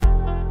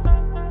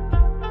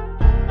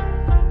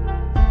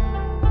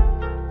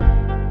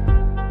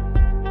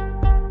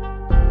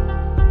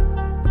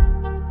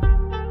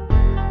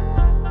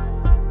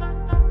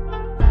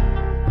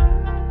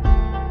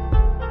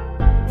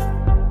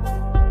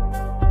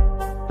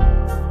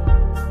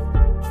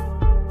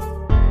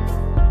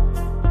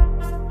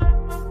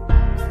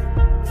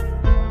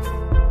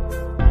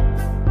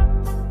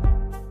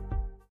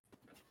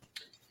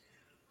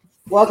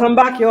Welcome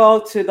back, y'all,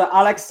 to the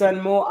Alex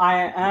and Mo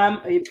I Am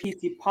a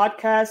PT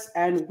podcast.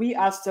 And we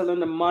are still in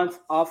the month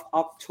of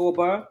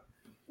October,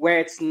 where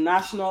it's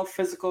National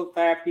Physical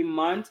Therapy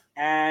Month.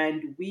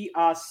 And we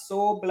are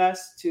so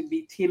blessed to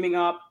be teaming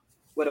up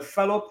with a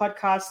fellow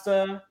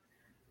podcaster.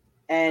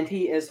 And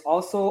he is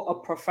also a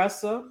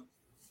professor,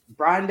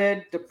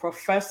 branded the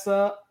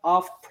Professor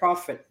of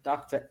Profit,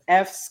 Dr.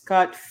 F.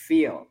 Scott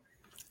Field.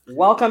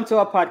 Welcome to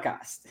our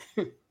podcast.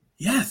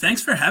 Yeah,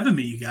 thanks for having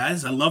me, you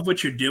guys. I love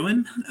what you're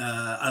doing.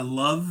 I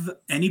love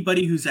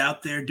anybody who's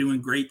out there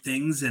doing great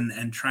things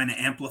and trying to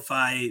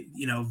amplify,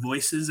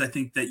 voices. I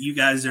think that you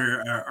guys are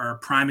a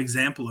prime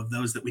example of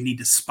those that we need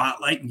to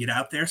spotlight and get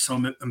out there. So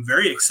I'm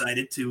very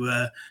excited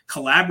to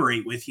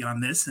collaborate with you on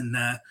this and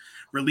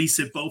release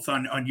it both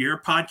on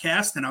your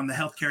podcast and on the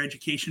Healthcare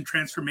Education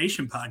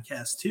Transformation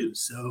podcast too.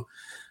 So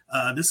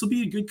this will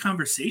be a good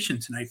conversation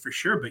tonight for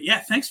sure. But yeah,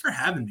 thanks for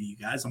having me, you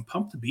guys. I'm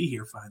pumped to be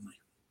here finally.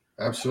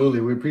 Absolutely.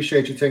 We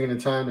appreciate you taking the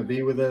time to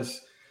be with us.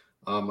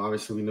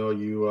 Obviously, we know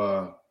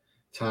you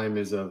time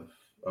is of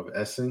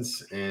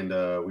essence, and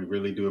we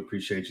really do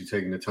appreciate you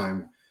taking the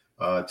time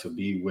to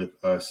be with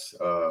us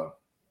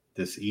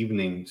this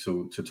evening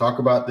to talk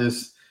about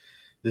this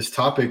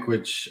topic,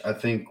 which I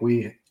think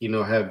we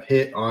have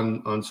hit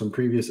on some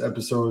previous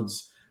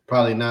episodes,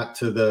 probably not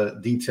to the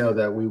detail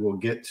that we will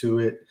get to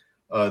it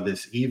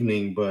this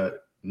evening,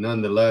 but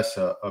nonetheless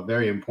a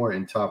very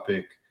important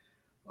topic.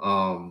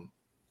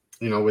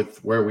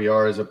 With where we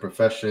are as a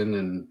profession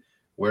and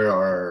where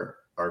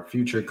our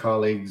future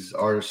colleagues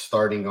are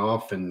starting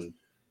off, and,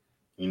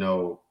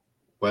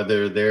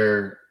 whether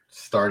they're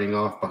starting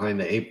off behind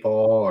the eight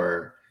ball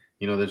or,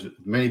 there's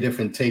many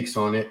different takes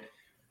on it.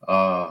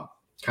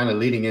 Kind of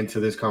leading into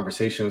this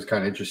conversation was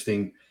kind of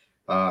interesting.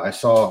 I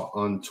saw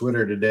on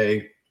Twitter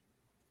today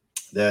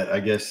that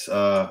I guess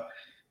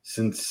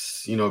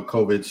since,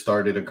 COVID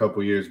started a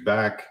couple years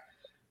back,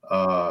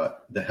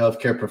 the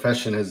healthcare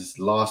profession has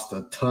lost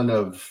a ton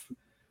of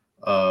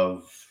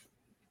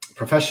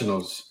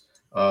professionals,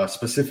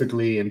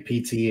 specifically in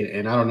PT.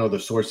 And I don't know the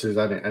sources.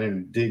 I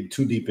didn't dig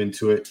too deep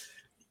into it,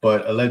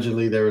 but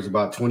allegedly there was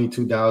about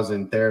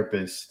 22,000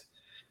 therapists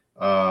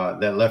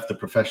that left the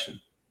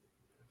profession.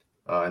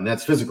 And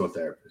that's physical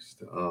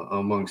therapists,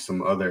 among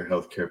some other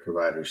healthcare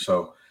providers.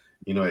 So,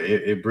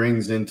 it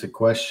brings into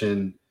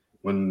question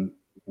when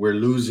we're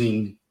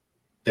losing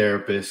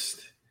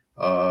therapists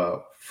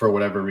for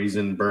whatever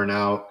reason,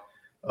 burnout,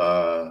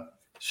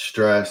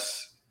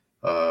 stress,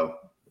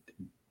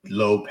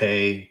 low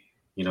pay,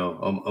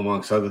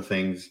 amongst other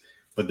things.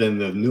 But then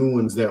the new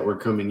ones that were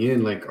coming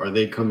in, are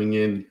they coming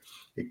in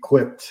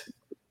equipped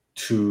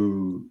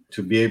to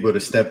be able to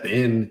step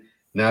in,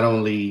 not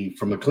only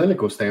from a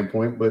clinical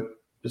standpoint, but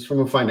just from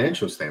a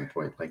financial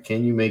standpoint?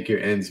 Can you make your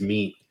ends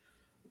meet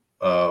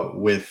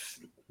with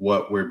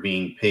what we're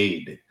being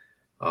paid?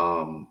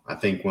 I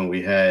think when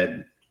we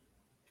had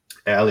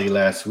Allie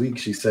last week,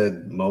 she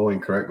said, Mo,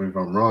 and correct me if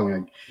I'm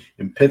wrong,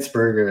 in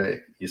Pittsburgh,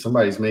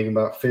 somebody's making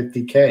about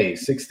 $50K,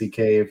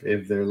 $60K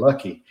if they're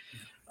lucky,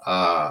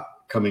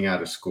 coming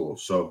out of school.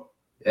 So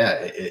yeah,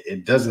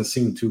 it doesn't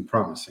seem too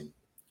promising.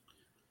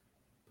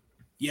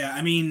 Yeah,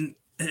 I mean,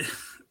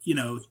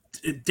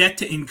 debt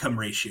to income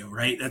ratio,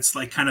 right? That's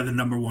kind of the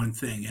number one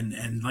thing.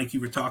 And like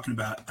you were talking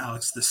about,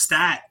 Alex, the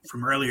stat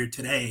from earlier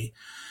today,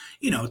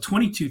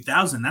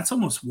 22,000, that's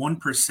almost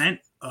 1%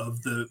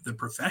 of the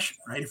profession,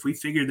 right? If we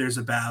figure there's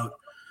about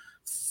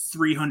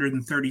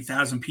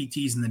 330,000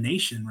 PTs in the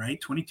nation, right?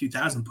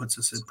 22,000 puts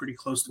us at pretty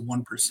close to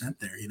 1%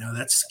 there.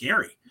 That's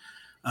scary.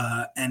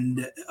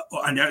 And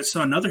I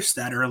saw another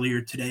stat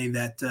earlier today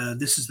that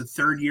this is the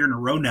third year in a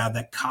row now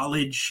that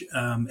college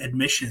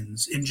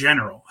admissions in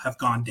general have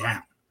gone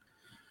down,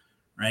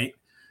 right?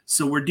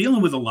 So we're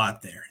dealing with a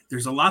lot there.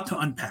 There's a lot to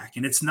unpack,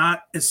 and it's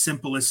not as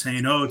simple as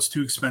saying, oh, it's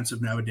too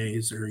expensive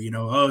nowadays, or,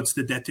 oh, it's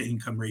the debt to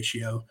income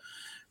ratio,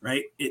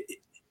 right?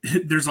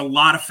 There's a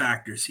lot of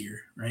factors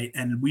here, right?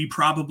 And we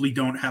probably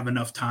don't have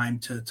enough time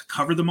to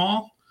cover them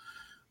all,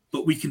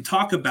 but we can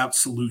talk about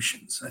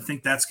solutions. I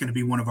think that's going to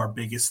be one of our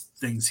biggest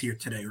things here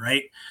today,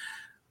 right?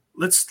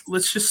 Let's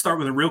just start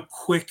with a real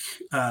quick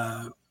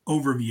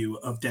overview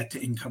of debt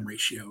to income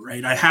ratio,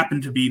 right?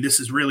 This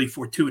is really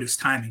fortuitous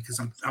timing because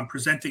I'm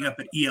presenting up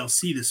at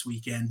ELC this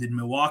weekend in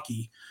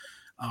Milwaukee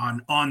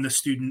on the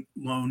student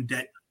loan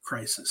debt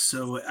crisis.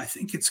 So I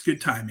think it's good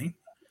timing.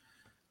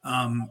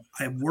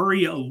 I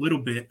worry a little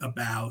bit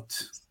about,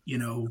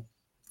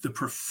 the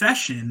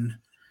profession,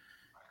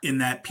 in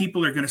that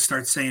people are going to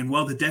start saying,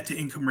 well, the debt to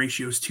income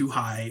ratio is too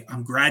high.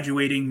 I'm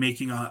graduating,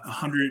 making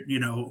 100,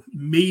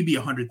 maybe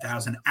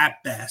 100,000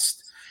 at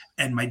best.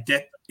 And my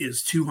debt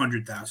is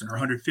 200,000 or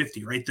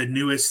 150, right? The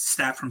newest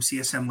stat from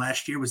CSM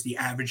last year was the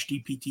average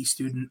DPT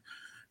student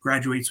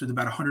graduates with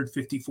about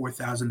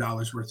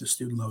 $154,000 worth of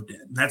student loan debt.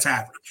 That's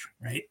average,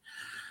 right?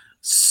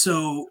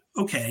 So,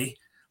 okay,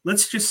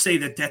 let's just say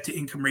that debt to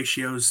income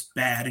ratio is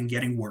bad and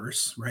getting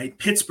worse, right?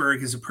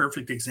 Pittsburgh is a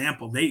perfect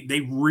example.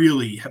 They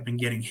really have been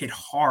getting hit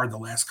hard the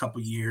last couple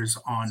of years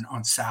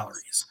on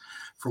salaries.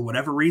 for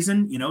whatever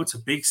reason, it's a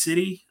big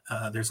city.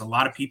 There's a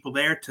lot of people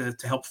there to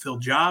help fill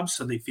jobs.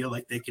 So they feel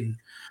like they can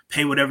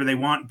pay whatever they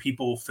want and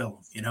people will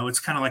fill them. It's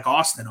kind of like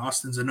Austin.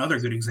 Austin's another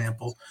good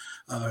example,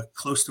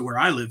 close to where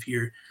I live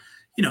here.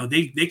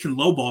 They can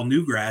lowball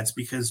new grads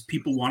because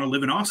people want to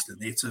live in Austin.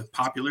 It's a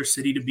popular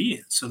city to be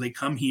in. So they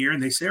come here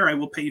and they say, all right,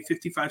 we'll pay you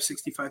 55,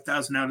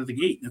 65,000 out of the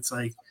gate. And it's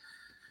like,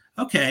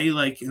 okay,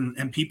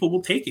 and people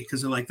will take it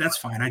because they're like, that's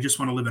fine. I just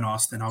want to live in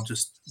Austin. I'll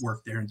just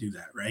work there and do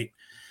that. Right.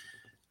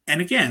 And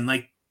again,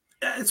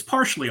 it's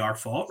partially our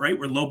fault, right?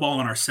 We're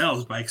lowballing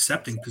ourselves by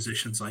accepting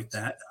positions like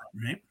that.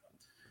 Right.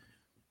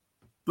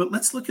 But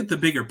let's look at the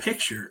bigger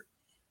picture.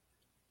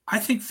 I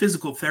think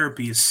physical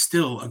therapy is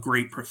still a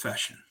great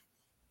profession.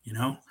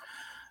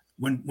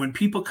 When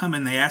people come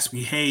in, they ask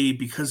me, hey,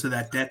 because of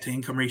that debt to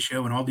income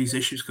ratio and all these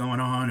issues going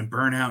on and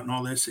burnout and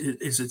all this,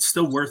 is it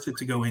still worth it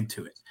to go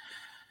into it?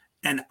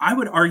 And I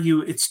would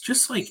argue it's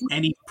just like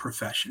any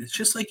profession. It's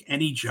just like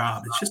any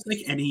job. It's just like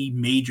any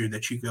major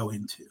that you go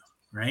into,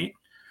 right?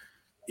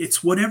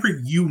 It's whatever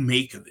you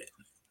make of it.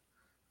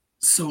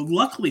 So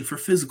luckily for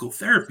physical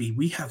therapy,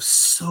 we have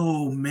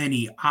so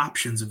many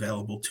options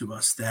available to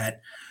us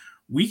that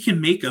we can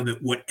make of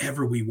it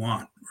whatever we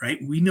want, right?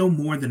 We know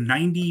more than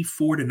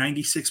 94 to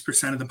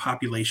 96% of the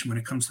population when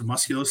it comes to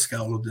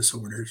musculoskeletal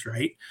disorders,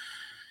 right?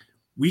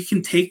 We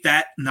can take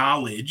that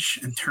knowledge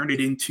and turn it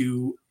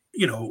into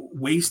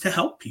ways to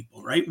help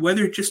people, right?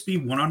 Whether it just be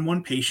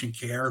one-on-one patient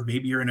care, or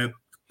maybe you're in a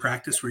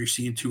practice where you're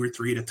seeing 2 or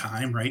 3 at a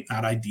time, right?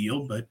 Not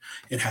ideal, but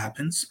it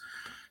happens.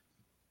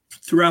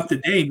 Throughout the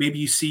day, maybe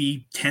you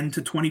see 10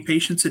 to 20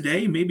 patients a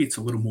day. Maybe it's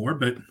a little more,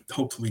 but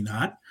hopefully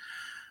not.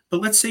 But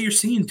let's say you're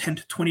seeing 10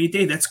 to 20 a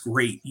day. That's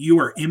great. You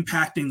are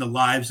impacting the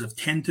lives of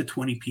 10 to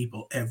 20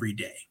 people every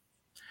day.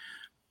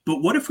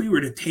 But what if we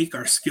were to take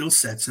our skill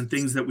sets and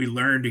things that we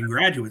learned in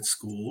graduate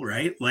school,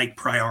 right? Like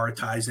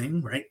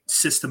prioritizing, right?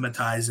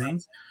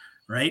 Systematizing,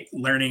 right?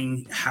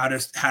 Learning how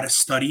to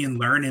study and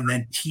learn and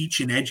then teach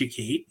and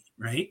educate,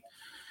 right?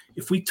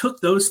 If we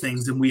took those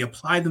things and we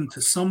apply them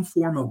to some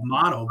form of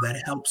model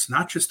that helps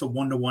not just a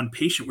one-to-one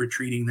patient we're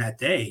treating that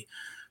day,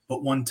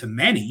 but one to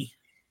many,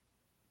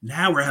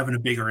 now we're having a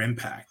bigger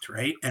impact,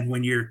 right? And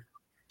when you're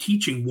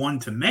teaching one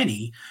to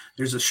many,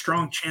 there's a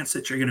strong chance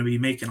that you're going to be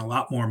making a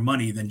lot more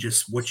money than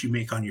just what you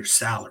make on your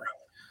salary.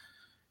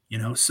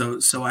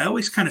 So I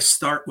always kind of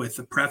start with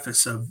the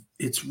preface of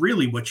it's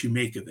really what you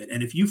make of it.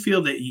 And if you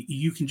feel that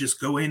you can just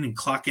go in and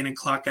clock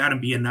out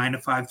and be a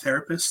 9-to-5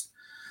 therapist,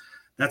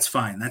 that's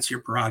fine. That's your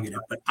prerogative.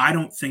 But I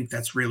don't think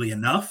that's really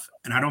enough.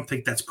 And I don't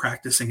think that's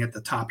practicing at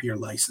the top of your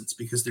license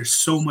because there's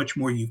so much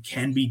more you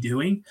can be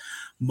doing,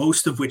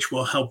 most of which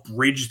will help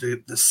bridge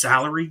the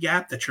salary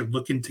gap that you're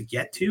looking to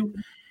get to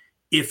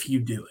if you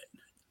do it.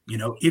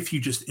 If you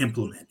just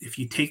implement, if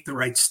you take the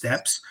right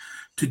steps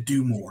to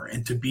do more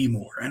and to be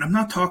more. And I'm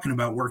not talking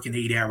about working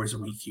 8 hours a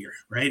week here,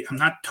 right? I'm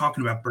not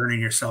talking about burning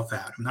yourself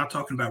out. I'm not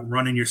talking about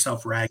running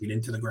yourself ragged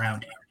into the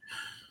ground here.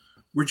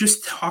 We're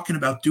just talking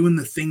about doing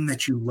the thing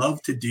that you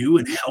love to do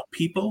and help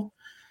people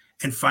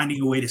and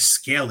finding a way to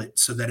scale it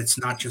so that it's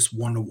not just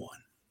one-to-one,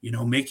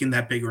 making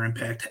that bigger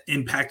impact,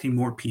 impacting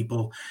more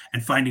people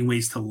and finding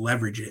ways to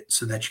leverage it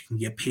so that you can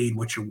get paid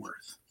what you're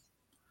worth.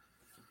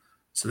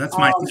 So that's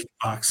my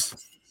box.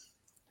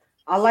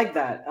 I like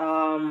that.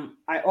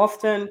 I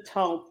often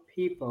tell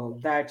people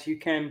that you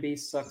can be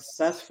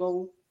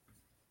successful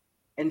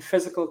in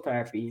physical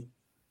therapy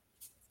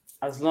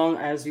as long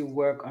as you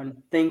work on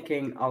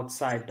thinking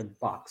outside the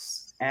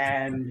box.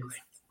 And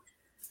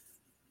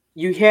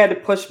you hear the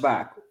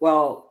pushback.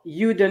 Well,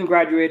 you didn't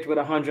graduate with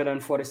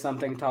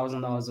 $140-something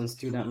thousand in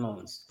student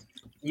loans.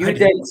 You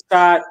didn't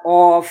start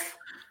off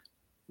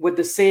with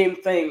the same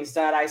things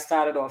that I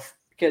started off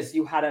because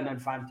you had an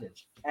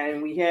advantage.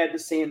 And we hear the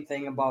same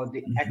thing about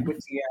the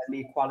equity and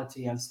the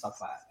equality and stuff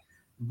like that.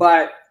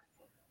 But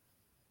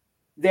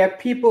there are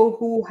people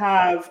who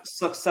have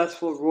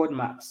successful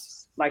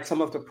roadmaps, like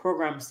some of the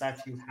programs that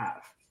you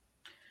have.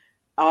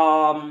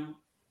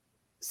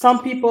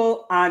 Some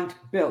people aren't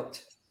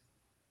built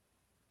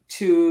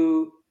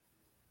to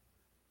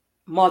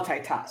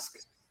multitask,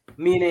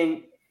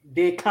 meaning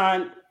they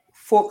can't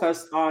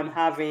focus on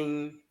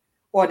having,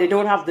 or they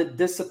don't have the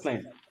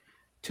discipline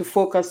to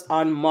focus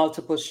on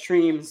multiple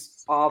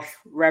streams of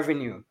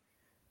revenue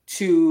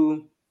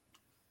to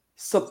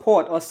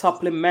support or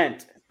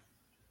supplement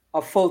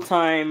a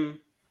full-time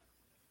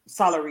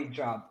salary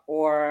job,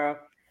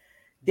 or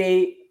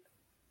they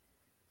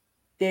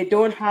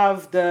don't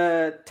have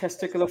the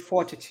testicular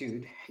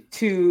fortitude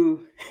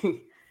to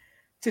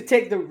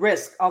take the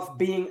risk of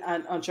being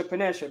an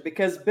entrepreneur,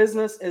 because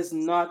business is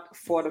not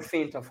for the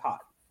faint of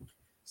heart.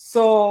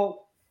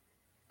 So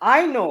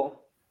I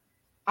know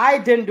I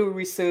didn't do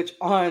research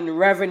on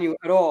revenue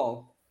at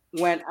all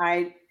when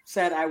I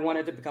said I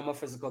wanted to become a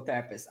physical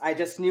therapist. I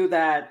just knew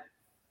that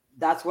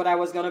that's what I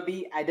was going to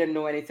be. I didn't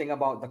know anything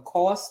about the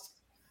cost.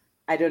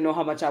 I didn't know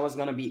how much I was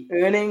going to be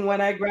earning when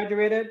I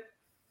graduated.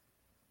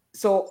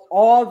 So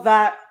all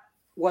that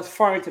was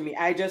foreign to me.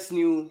 I just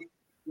knew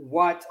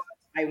what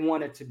I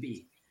wanted to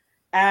be.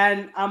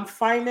 And I'm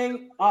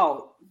finding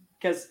out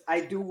because I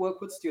do work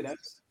with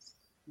students,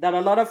 that a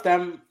lot of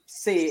them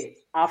say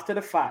after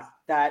the fact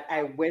that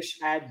I wish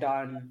I had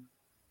done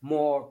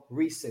more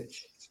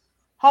research.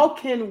 How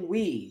can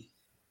we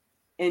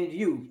and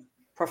you,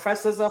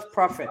 professors of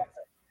profit,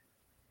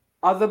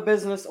 other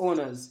business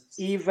owners,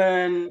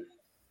 even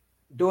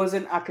those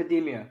in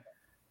academia,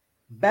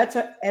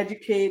 better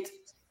educate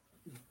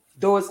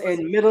those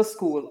in middle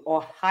school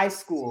or high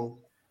school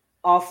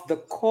of the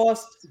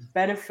cost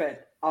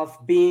benefit of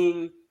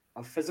being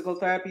a physical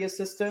therapy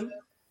assistant,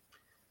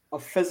 a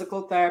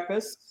physical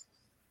therapist?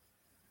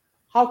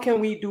 How can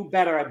we do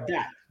better at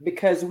that?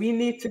 Because we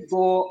need to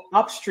go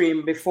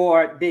upstream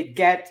before they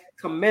get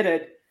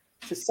committed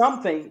to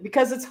something,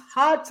 because it's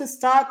hard to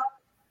start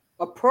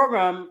a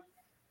program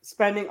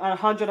spending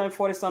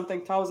 140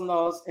 something thousand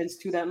dollars in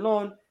student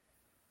loan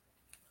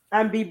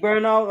and be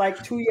burned out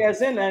like 2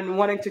 years in and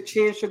wanting to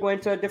change to go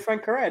into a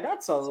different career.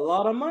 That's a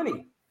lot of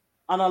money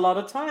and a lot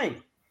of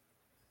time.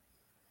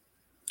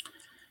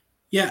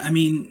 Yeah, I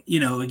mean,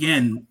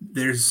 again,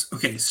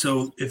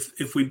 so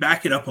if we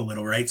back it up a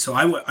little, right? So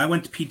I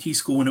went to PT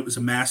school and it was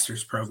a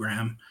master's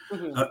program.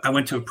 Mm-hmm. I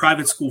went to a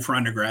private school for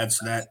undergrad,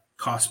 so that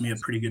cost me a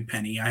pretty good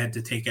penny. I had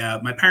to take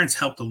out, my parents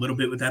helped a little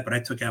bit with that, but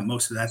I took out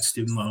most of that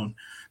student loan.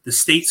 The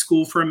state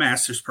school for a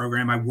master's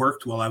program, I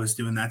worked while I was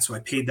doing that, so I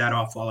paid that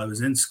off while I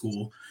was in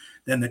school.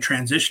 Then the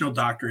transitional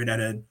doctorate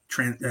at a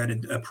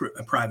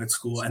private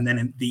school, and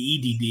then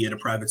the EDD at a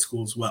private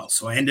school as well.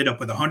 So I ended up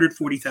with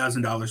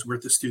 $140,000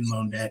 worth of student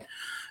loan debt,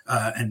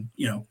 and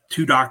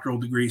 2 doctoral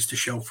degrees to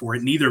show for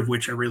it. Neither of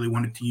which I really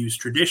wanted to use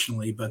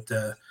traditionally, but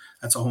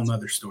that's a whole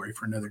nother story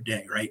for another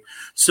day, right?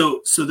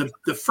 So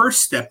the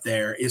first step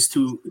there is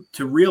to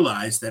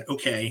realize that,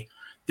 okay,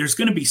 there's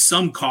going to be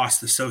some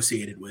cost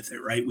associated with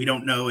it, right? We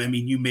don't know. I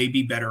mean, you may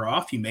be better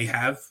off. You may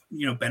have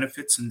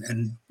benefits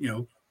and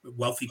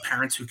wealthy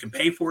parents who can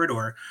pay for it,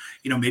 or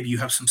maybe you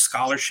have some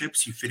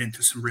scholarships, you fit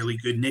into some really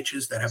good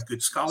niches that have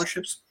good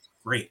scholarships.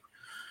 Great.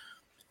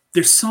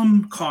 There's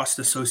some cost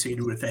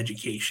associated with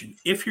education.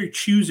 If you're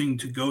choosing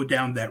to go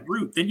down that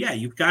route, then yeah,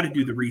 you've got to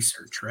do the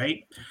research,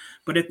 right?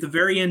 But at the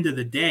very end of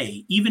the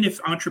day, even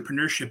if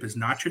entrepreneurship is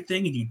not your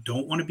thing and you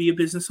don't want to be a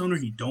business owner,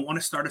 you don't want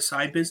to start a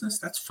side business,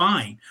 that's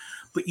fine.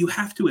 But you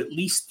have to at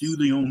least do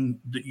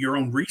your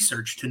own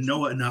research to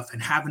know enough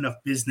and have enough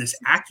business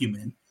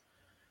acumen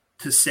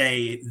to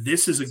say,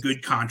 this is a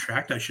good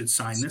contract, I should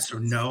sign this, or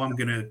no, I'm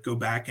going to go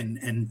back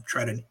and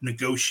try to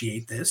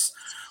negotiate this,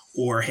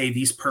 or, hey,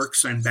 these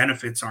perks and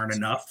benefits aren't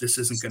enough, this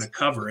isn't going to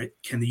cover it,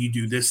 can you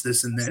do this,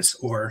 this, and this,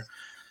 or,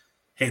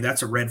 hey,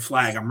 that's a red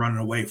flag, I'm running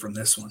away from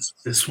this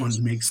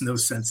one makes no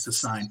sense to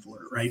sign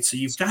for it, right? So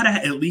you've got to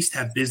at least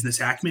have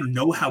business acumen,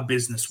 know how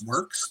business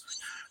works,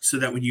 so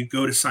that when you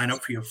go to sign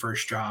up for your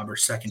first job or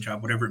second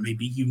job, whatever it may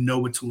be, you know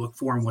what to look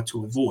for and what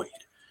to avoid.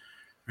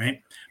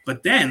 Right.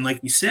 But then, like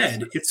you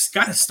said, it's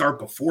got to start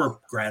before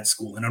grad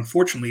school. And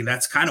unfortunately,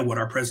 that's kind of what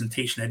our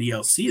presentation at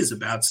ELC is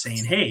about,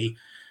 saying, hey,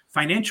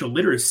 financial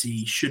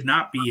literacy should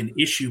not be an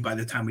issue by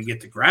the time we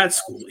get to grad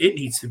school. It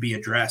needs to be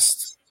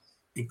addressed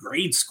in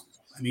grade school.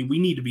 I mean, we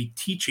need to be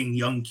teaching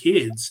young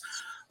kids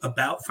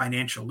about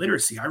financial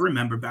literacy. I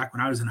remember back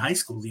when I was in high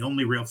school, the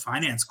only real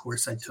finance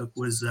course I took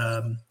was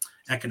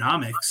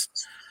economics.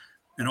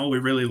 And all we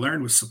really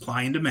learned was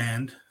supply and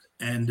demand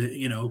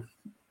and,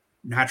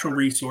 natural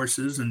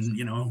resources and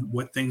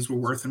what things were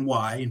worth and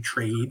why, and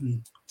trade,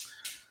 and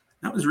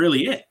that was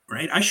really it,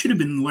 right? I should have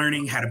been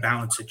learning how to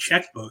balance a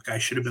checkbook. I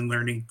should have been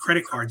learning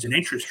credit cards and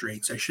interest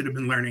rates. I should have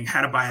been learning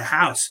how to buy a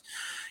house.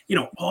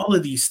 All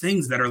of these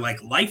things that are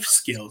like life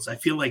skills. I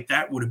feel like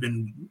that would have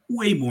been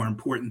way more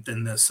important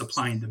than the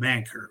supply and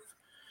demand curve.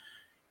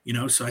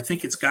 So I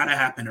think it's got to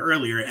happen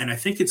earlier, and I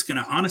think it's going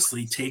to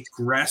honestly take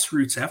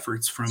grassroots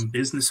efforts from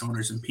business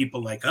owners and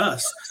people like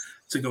us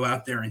to go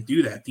out there and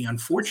do that. The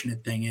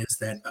unfortunate thing is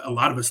that a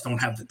lot of us don't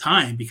have the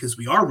time because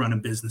we are running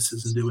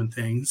businesses and doing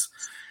things,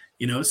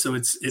 so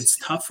it's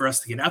tough for us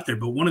to get out there.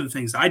 But one of the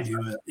things I do,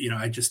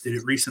 I just did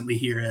it recently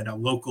here at a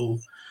local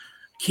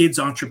kids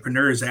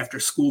entrepreneurs after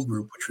school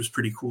group, which was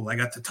pretty cool. I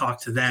got to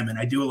talk to them, and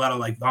I do a lot of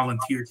like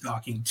volunteer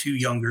talking to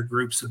younger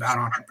groups about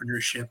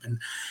entrepreneurship and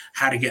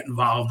how to get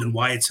involved and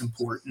why it's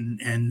important.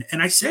 And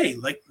I say,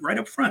 like, right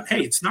up front,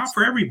 hey, it's not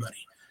for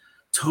everybody.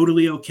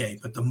 Totally okay.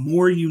 But the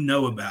more you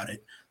know about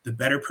it, the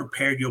better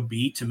prepared you'll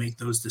be to make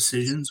those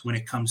decisions when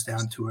it comes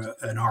down to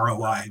an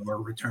ROI or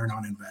a return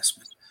on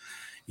investment.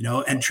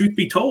 And truth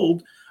be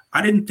told,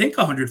 I didn't think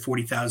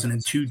 140,000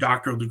 and 2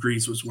 doctoral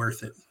degrees was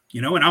worth it,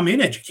 and I'm in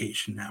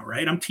education now,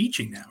 right? I'm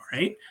teaching now,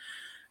 right?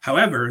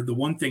 However, the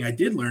one thing I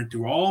did learn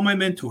through all my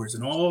mentors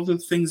and all the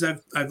things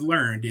I've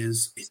learned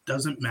is it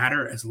doesn't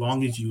matter as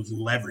long as you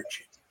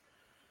leverage it.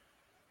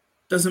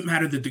 Doesn't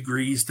matter the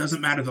degrees,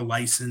 doesn't matter the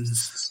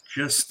license,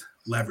 just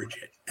leverage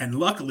it. And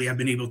luckily, I've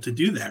been able to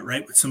do that,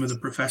 right? With some of the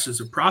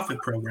Professors of Profit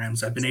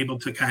programs, I've been able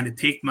to kind of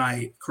take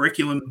my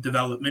curriculum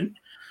development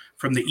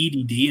from the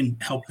EDD and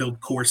help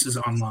build courses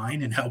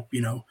online and help,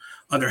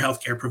 other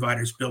healthcare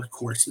providers build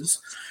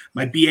courses.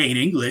 My BA in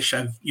English,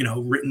 I've,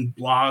 written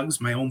blogs,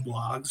 my own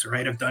blogs,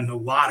 right? I've done a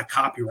lot of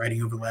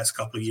copywriting over the last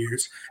couple of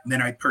years. And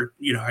then I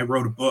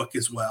wrote a book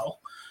as well,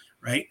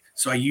 right?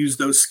 So I use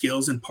those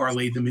skills and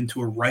parlayed them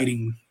into a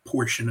writing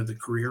portion of the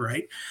career,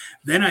 right?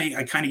 Then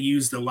I kind of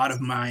used a lot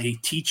of my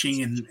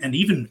teaching and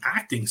even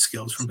acting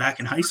skills from back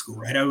in high school,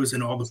 right? I was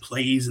in all the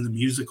plays and the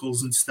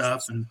musicals and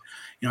stuff. And,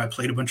 I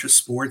played a bunch of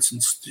sports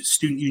and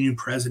student union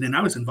president.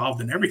 I was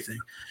involved in everything.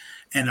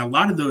 And a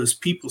lot of those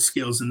people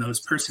skills and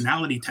those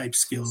personality type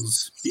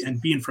skills,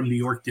 and being from New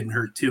York didn't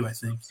hurt too, I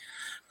think.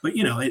 But,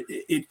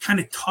 it kind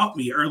of taught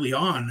me early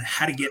on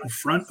how to get in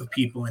front of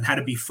people and how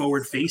to be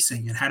forward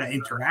facing and how to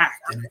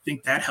interact. And I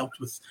think that helped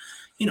with,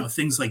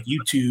 things like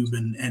YouTube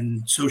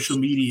and social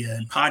media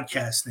and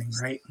podcasting,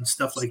 right? And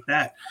stuff like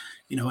that,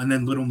 and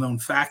then little known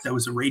fact, I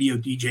was a radio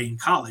DJ in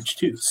college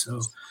too.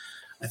 So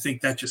I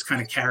think that just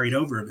kind of carried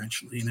over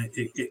eventually. And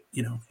it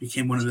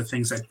became one of the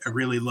things I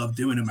really love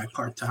doing in my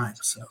part-time.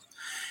 So,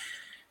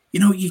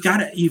 you've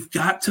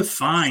got to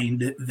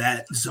find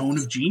that zone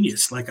of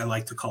genius, like I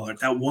like to call it,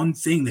 that one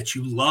thing that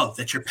you love,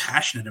 that you're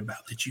passionate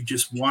about, that you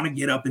just want to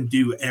get up and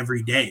do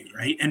every day.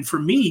 Right. And for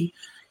me,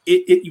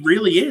 it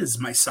really is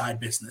my side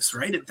business,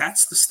 right?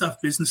 That's the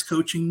stuff, business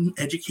coaching,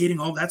 educating,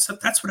 all that stuff.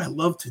 That's what I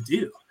love to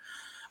do.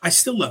 I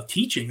still love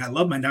teaching. I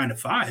love my 9 to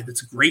 5.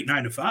 It's a great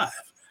 9 to 5.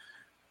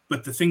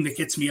 But the thing that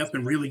gets me up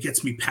and really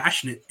gets me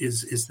passionate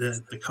is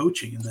the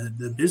coaching and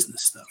the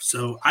business stuff.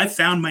 So I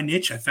found my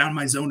niche. I found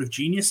my zone of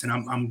genius, and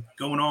I'm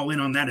going all in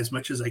on that as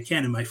much as I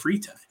can in my free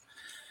time.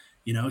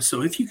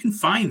 So if you can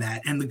find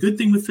that, and the good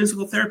thing with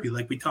physical therapy,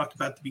 like we talked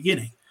about at the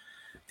beginning,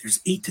 there's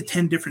 8 to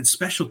 10 different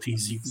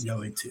specialties you can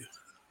go into,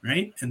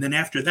 right? And then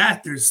after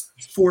that, there's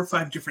 4 or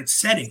 5 different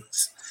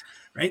settings,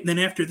 right? And then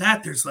after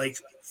that, there's like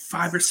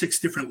 5 or 6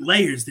 different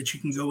layers that you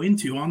can go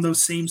into on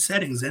those same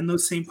settings and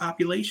those same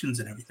populations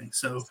and everything.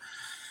 So,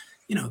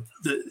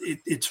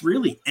 it's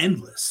really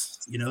endless,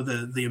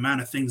 the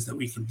amount of things that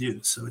we can do.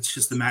 So it's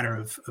just a matter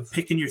of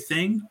picking your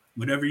thing,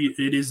 whatever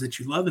it is that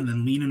you love, and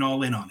then leaning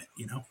all in on it,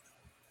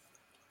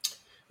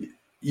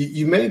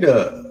 You made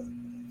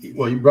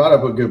you brought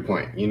up a good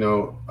point.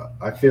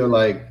 I feel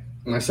like,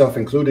 myself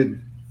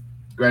included,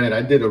 granted,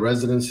 I did a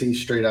residency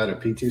straight out of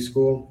PT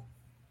school.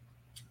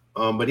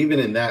 But even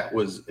in that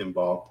was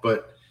involved.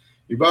 But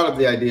you brought up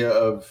the idea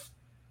of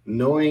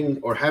knowing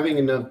or having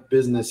enough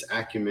business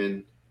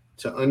acumen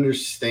to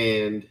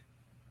understand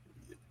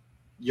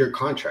your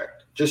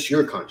contract, just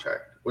your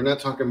contract. We're not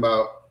talking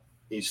about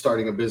you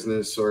starting a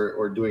business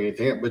or doing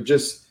anything, but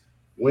just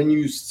when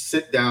you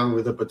sit down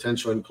with a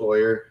potential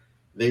employer,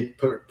 they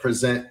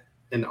present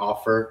an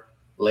offer,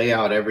 lay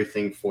out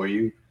everything for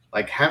you,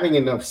 like having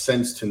enough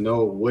sense to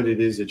know what it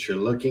is that you're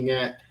looking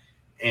at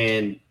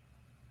and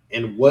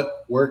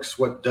what works,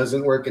 what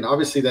doesn't work. And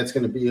obviously that's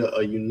going to be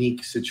a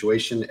unique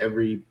situation.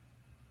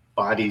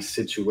 Everybody's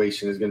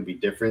situation is going to be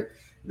different.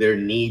 Their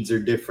needs are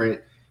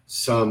different.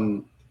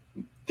 Some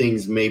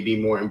things may be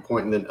more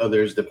important than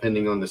others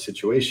depending on the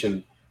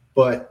situation.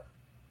 But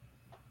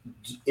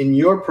in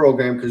your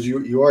program, because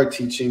you are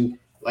teaching,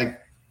 like,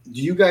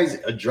 do you guys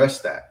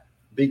address that?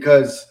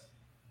 Because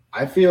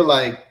I feel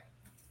like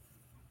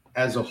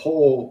as a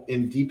whole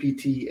in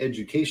DPT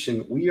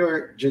education, we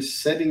are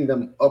just setting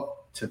them up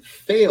to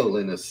fail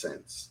in a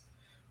sense,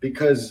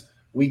 because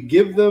we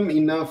give them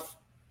enough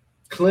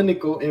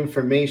clinical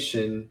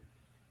information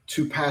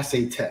to pass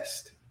a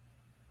test,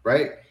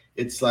 right?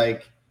 It's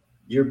like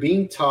you're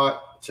being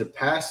taught to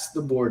pass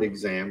the board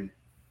exam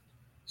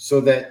so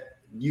that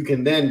you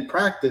can then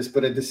practice,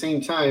 but at the same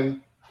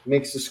time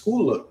makes the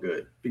school look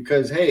good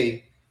because,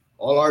 hey,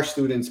 all our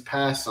students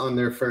pass on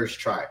their first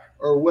try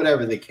or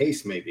whatever the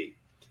case may be.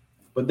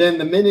 But then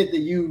the minute that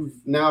you've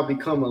now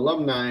become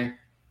alumni,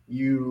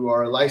 you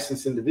are a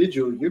licensed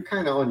individual, you're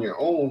kind of on your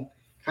own,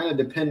 kind of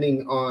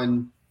depending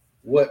on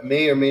what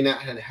may or may not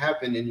have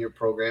happened in your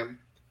program.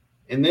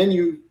 And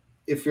then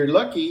if you're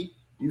lucky,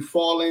 you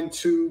fall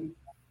into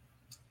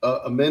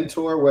a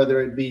mentor,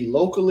 whether it be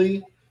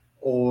locally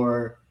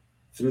or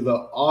through the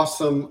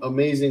awesome,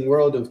 amazing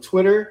world of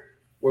Twitter,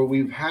 where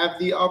we've had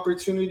the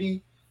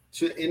opportunity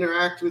to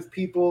interact with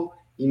people.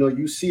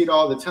 You see it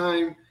all the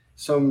time.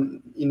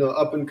 Some,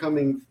 up and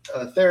coming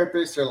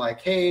therapists are like,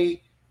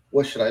 hey,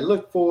 what should I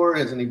look for?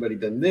 Has anybody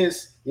done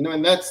this?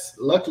 And that's,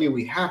 luckily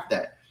we have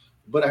that.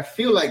 But I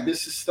feel like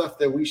this is stuff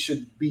that we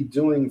should be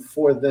doing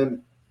for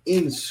them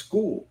in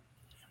school.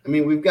 I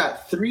mean, we've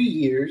got 3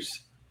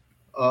 years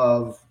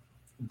of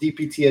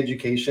DPT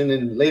education.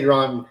 And later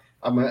on,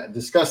 I'm going to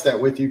discuss that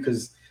with you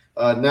because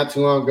not too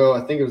long ago,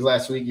 I think it was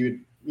last week,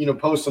 you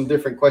posed some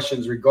different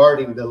questions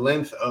regarding the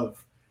length of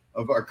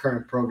our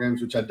current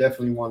programs, which I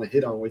definitely want to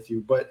hit on with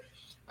you. But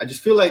I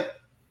just feel like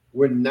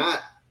we're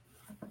not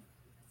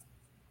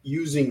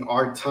using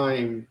our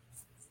time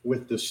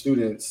with the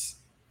students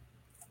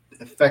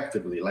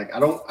effectively. Like I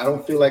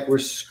don't feel like we're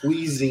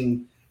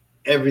squeezing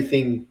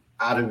everything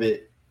out of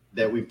it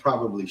that we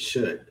probably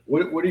should.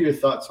 What are your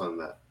thoughts on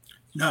that?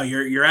 No,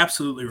 you're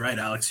absolutely right,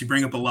 Alex. You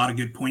bring up a lot of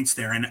good points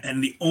there.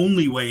 And the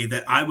only way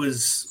that I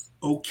was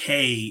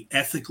okay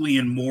ethically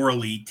and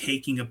morally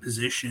taking a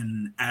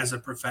position as a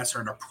professor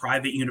at a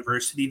private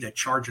university that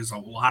charges a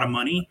lot of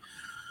money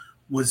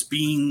was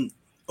being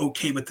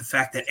okay with the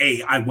fact that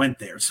A, I went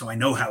there, so I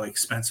know how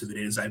expensive it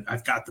is.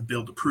 I've got the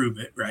bill to prove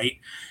it, right?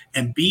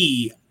 And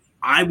B,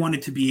 I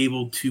wanted to be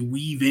able to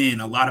weave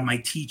in a lot of my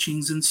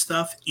teachings and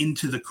stuff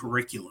into the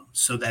curriculum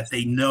so that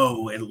they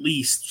know at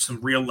least some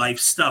real life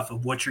stuff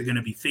of what you're going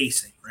to be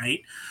facing,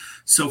 right?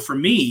 So for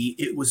me,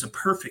 it was a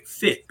perfect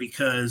fit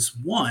because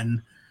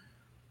one,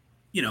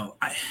 you know,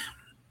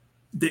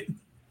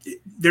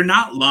 they're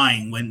not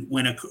lying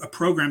when a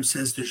program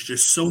says there's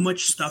just so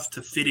much stuff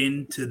to fit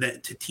into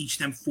that to teach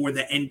them for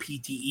the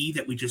NPTE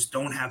that we just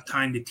don't have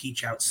time to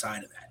teach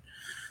outside of that.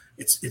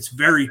 It's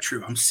very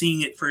true. I'm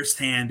seeing it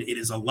firsthand. It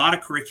is a lot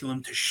of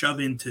curriculum to shove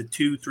into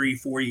 2, 3,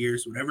 4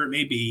 years, whatever it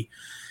may be.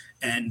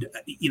 And,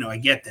 you know, I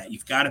get that.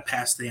 You've got to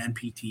pass the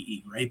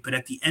NPTE, right? But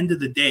at the end of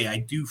the day, I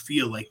do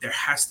feel like there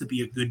has to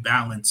be a good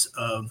balance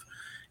of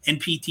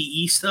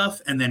NPTE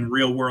stuff and then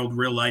real world,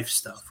 real life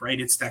stuff,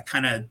 right? It's that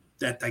kind of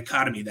that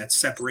dichotomy, that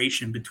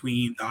separation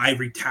between the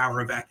ivory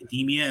tower of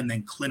academia and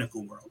then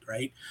clinical world,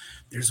 right?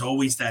 There's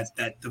always that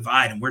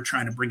divide, and we're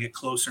trying to bring it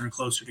closer and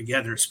closer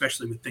together,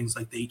 especially with things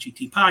like the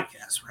HET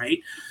podcast, right?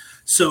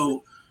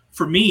 So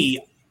for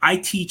me, I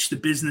teach the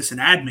business and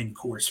admin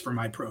course for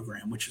my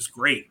program, which is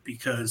great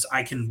because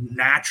I can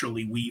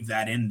naturally weave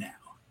that in now,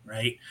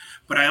 right?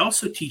 But I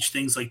also teach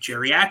things like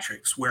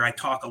geriatrics, where I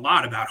talk a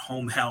lot about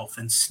home health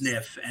and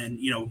SNF and,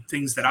 you know,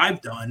 things that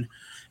I've done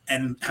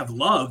and have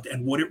loved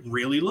and what it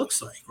really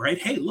looks like, right?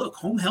 Hey, look,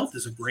 home health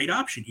is a great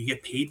option. You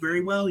get paid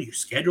very well. Your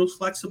schedule's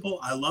flexible.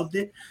 I loved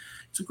it.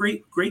 It's a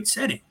great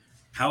setting.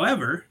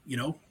 However, you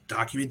know,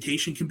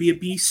 documentation can be a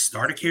beast.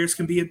 Starter cares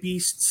can be a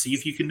beast. See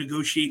if you can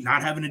negotiate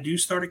not having to do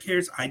starter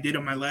cares. I did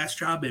on my last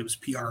job. It was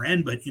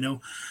PRN, but you know,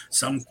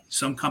 some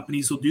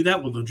companies will do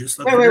that. Well, they'll just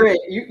let wait.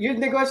 You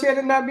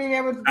negotiated not being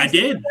able to. I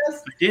did.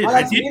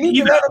 I did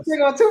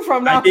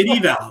evals. I did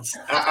evals.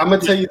 I'm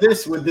gonna tell you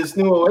this: with this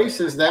new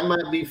Oasis, that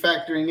might be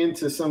factoring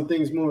into some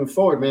things moving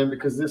forward, man.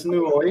 Because this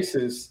new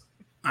Oasis.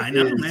 I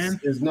know, man.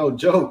 It's no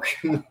joke.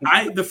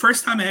 The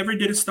first time I ever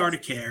did a starter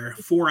care,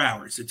 4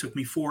 hours. It took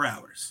me 4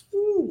 hours.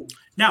 Ooh.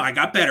 Now I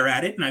got better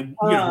at it and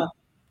I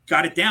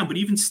got it down, but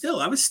even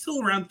still, I was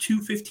still around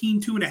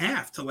 2:15,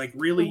 2.5 to like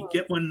really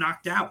get one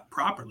knocked out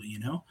properly, you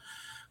know?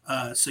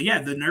 So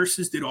yeah, the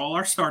nurses did all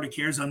our starter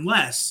cares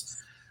unless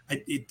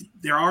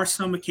there are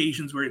some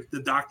occasions where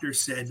the doctor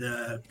said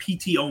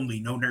PT only,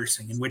 no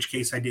nursing, in which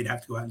case I did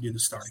have to go out and do the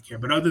starter care.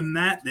 But other than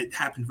that, that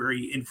happened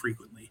very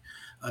infrequently.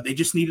 They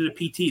just needed a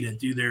PT to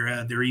do their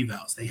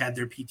evals. They had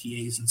their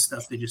PTAs and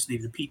stuff. They just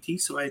needed a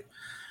PT. So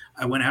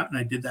I went out and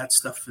I did that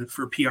stuff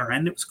for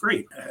PRN. It was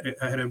great.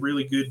 I had a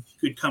really good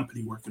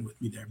company working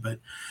with me there. But,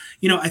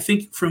 you know, I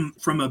think from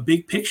a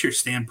big picture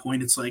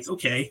standpoint, it's like,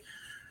 okay,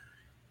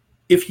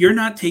 if you're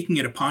not taking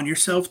it upon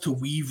yourself to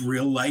weave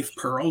real life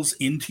pearls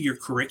into your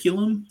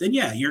curriculum, then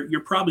yeah,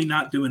 you're probably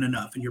not doing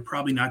enough and you're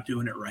probably not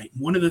doing it right.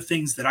 One of the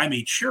things that I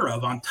made sure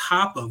of on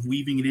top of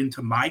weaving it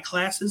into my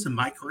classes and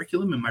my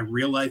curriculum and my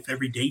real life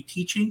everyday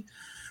teaching,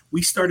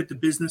 we started the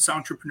Business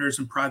Entrepreneurs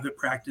and Private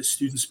Practice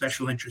Student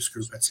Special Interest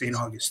Group at St.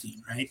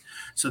 Augustine, right?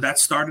 So that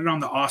started on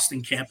the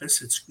Austin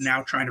campus. It's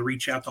now trying to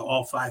reach out to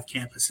all 5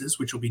 campuses,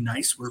 which will be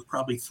nice. We're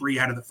probably 3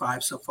 out of the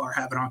 5 so far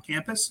have it on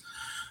campus.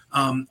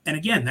 And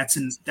again, that's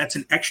an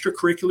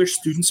extracurricular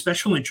student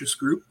special interest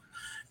group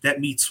that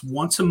meets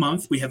once a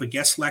month. We have a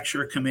guest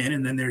lecturer come in,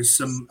 and then there's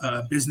some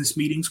business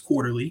meetings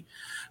quarterly.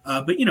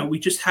 But, you know, we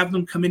just have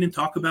them come in and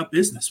talk about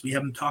business. We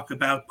have them talk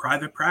about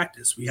private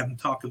practice. We have them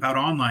talk about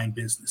online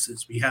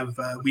businesses. We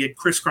had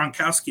Chris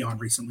Gronkowski on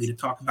recently to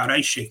talk about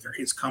Ice Shaker,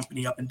 his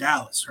company up in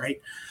Dallas,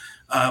 right?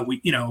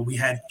 We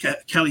had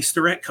Kelly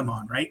Starrett come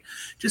on, right?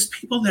 Just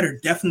people that are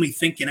definitely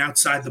thinking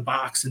outside the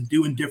box and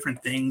doing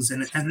different things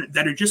and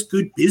that are just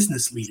good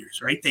business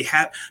leaders, right?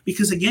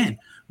 Because again,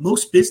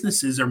 most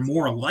businesses are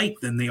more alike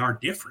than they are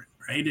different,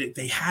 right?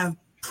 They have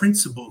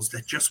principles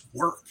that just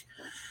work.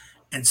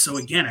 And so,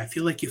 again, I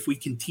feel like if we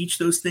can teach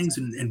those things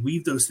and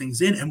weave those things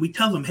in and we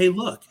tell them, hey,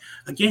 look,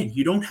 again,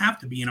 you don't have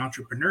to be an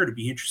entrepreneur to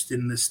be interested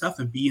in this stuff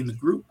and be in the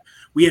group.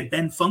 We had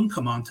Ben Fung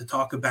come on to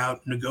talk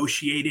about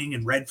negotiating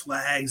and red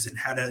flags and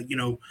how to, you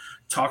know,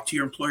 talk to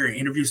your employer in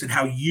interviews and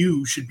how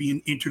you should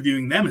be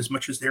interviewing them as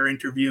much as they're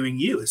interviewing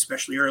you,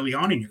 especially early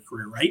on in your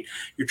career, right?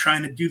 You're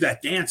trying to do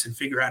that dance and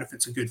figure out if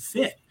it's a good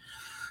fit.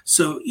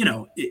 So, you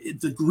know,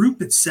 the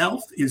group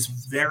itself is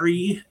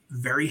very,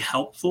 very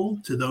helpful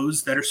to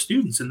those that are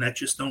students and that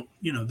just don't,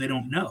 you know, they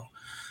don't know.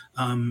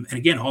 And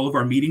again, all of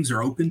our meetings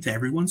are open to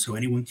everyone, so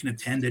anyone can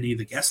attend any of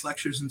the guest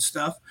lectures and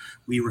stuff.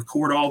 We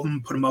record all of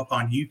them, put them up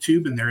on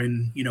YouTube, and they're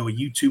in, you know, a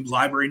YouTube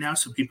library now,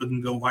 so people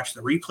can go watch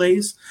the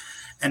replays.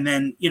 And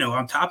then, you know,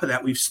 on top of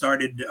that, we've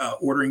started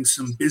ordering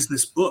some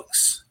business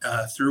books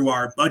through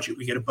our budget.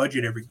 We get a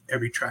budget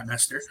every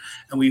trimester,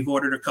 and we've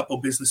ordered a couple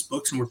business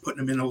books, and we're putting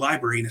them in the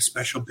library in a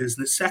special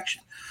business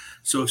section.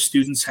 So if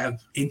students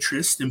have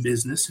interest in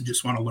business and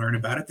just want to learn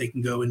about it, they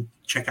can go and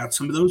check out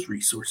some of those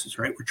resources,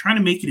 right? We're trying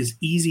to make it as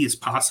easy as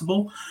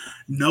possible,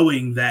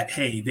 knowing that,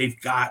 hey, they've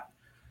got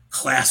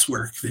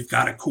classwork, they've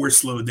got a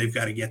course load they've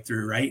got to get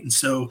through, right? And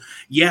so,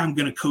 yeah, I'm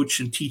going to coach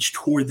and teach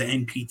toward the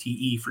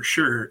NPTE for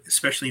sure,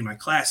 especially in my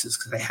classes,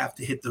 because I have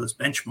to hit those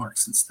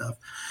benchmarks and stuff.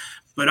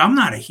 But I'm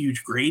not a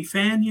huge grade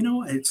fan,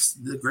 it's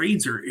the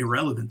grades are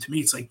irrelevant to me.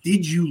 It's like,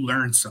 did you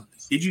learn something?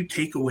 Did you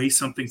take away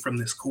something from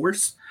this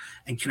course?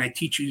 And can I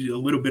teach you a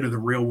little bit of the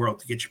real world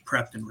to get you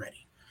prepped and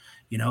ready?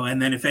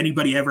 And then if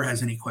anybody ever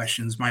has any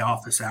questions, my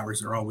office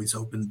hours are always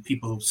open.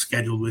 People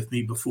scheduled with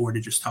me before to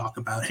just talk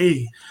about,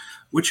 hey,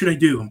 what should I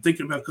do? I'm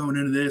thinking about going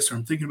into this, or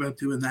I'm thinking about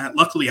doing that.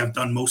 Luckily, I've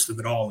done most of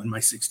it all in my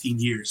 16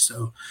 years,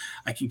 so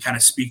I can kind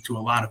of speak to a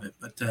lot of it.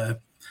 But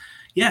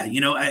yeah,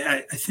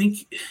 I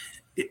think,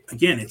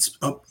 again, it's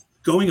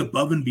going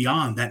above and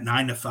beyond that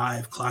 9 to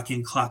 5 clock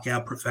in, clock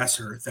out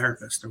professor or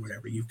therapist or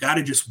whatever. You've got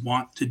to just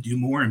want to do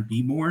more and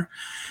be more.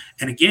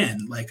 And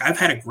again, like, I've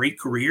had a great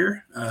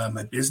career.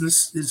 My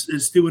business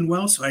is doing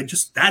well. So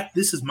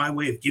this is my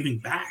way of giving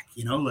back,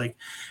 like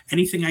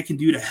anything I can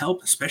do to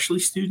help, especially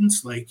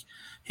students. Like,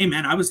 hey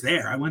man, I was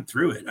there. I went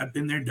through it. I've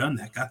been there, done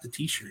that, got the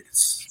t-shirt.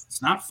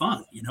 It's not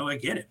fun. I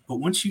get it. But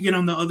once you get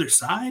on the other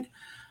side,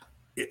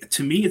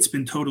 to me, it's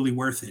been totally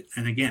worth it.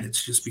 And again,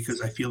 it's just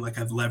because I feel like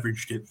I've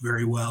leveraged it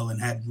very well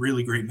and had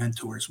really great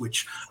mentors,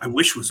 which I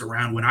wish was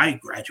around when I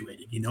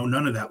graduated.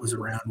 None of that was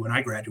around when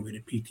I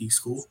graduated PT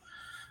school.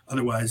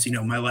 Otherwise,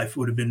 my life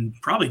would have been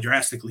probably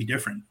drastically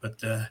different.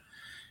 But,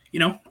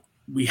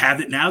 we have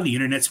it now. The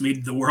internet's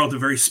made the world a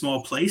very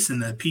small place,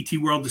 and the PT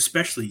world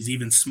especially is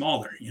even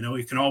smaller.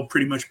 It can all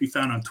pretty much be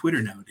found on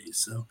Twitter nowadays.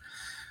 So,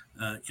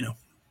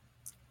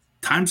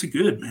 times are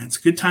good, man. It's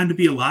a good time to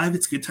be alive.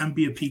 It's a good time to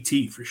be a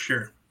PT for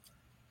sure.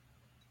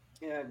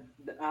 Yeah,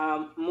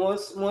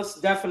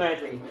 most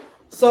definitely.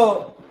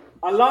 So,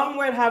 along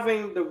with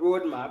having the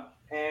roadmap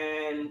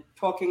and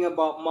talking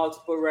about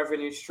multiple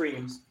revenue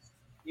streams,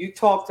 you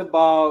talked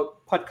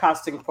about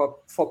podcasting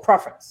for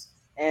profits.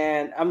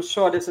 And I'm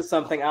sure this is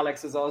something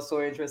Alex is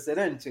also interested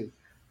in too,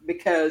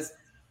 because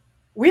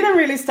we didn't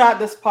really start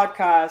this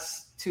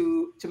podcast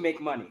to make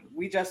money.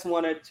 We just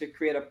wanted to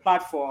create a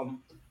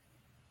platform,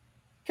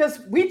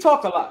 because we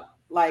talk a lot,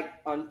 like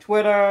on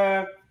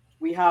Twitter,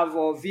 we have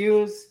our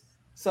views.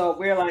 So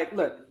we're like,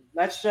 look,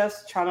 let's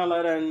just channel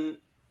it and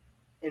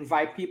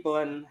invite people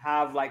and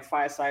have like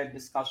fireside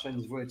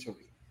discussions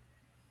virtually.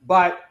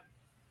 But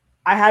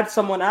I had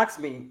someone ask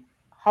me,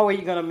 how are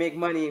you going to make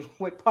money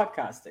with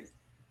podcasting?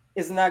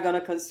 Isn't that going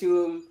to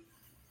consume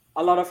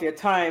a lot of your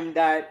time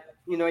that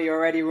you're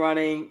already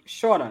running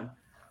short on?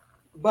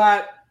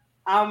 But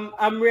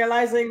I'm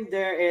realizing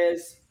there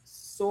is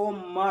so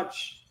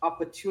much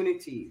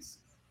opportunities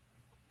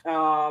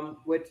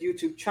with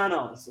YouTube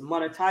channels,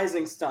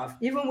 monetizing stuff,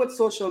 even with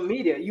social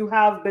media. You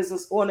have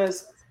business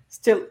owners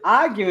still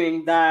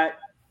arguing that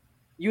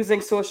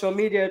using social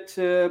media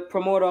to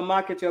promote or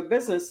market your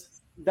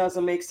business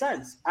doesn't make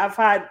sense. I've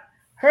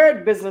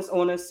heard business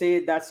owners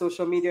say that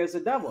social media is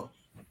the devil.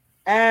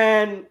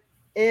 And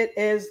it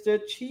is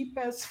the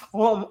cheapest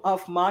form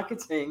of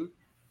marketing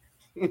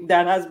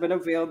that has been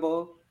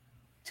available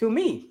to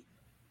me.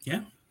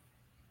 Yeah.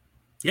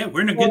 Yeah,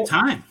 we're in a good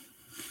time.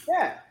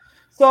 Yeah.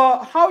 So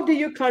how do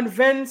you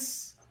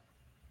convince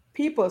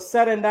people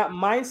set in that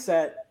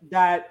mindset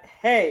that,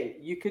 hey,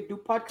 you could do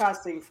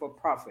podcasting for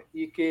profit,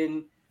 you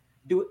can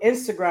do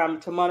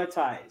Instagram to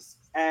monetize,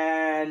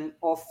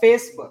 or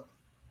Facebook?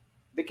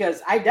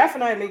 Because I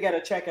definitely get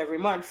a check every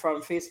month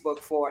from Facebook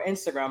for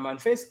Instagram and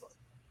Facebook.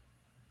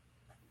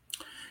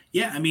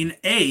 Yeah, I mean,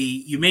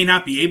 you may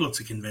not be able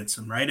to convince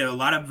them, right? A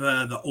lot of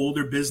the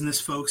older business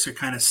folks are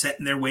kind of set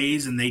in their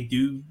ways, and they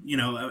do,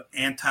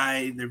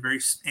 they're very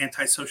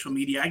anti-social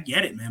media. I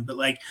get it, man. But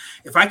like,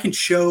 if I can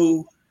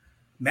show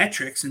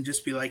metrics and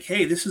just be like,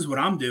 hey, this is what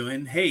I'm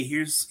doing. Hey,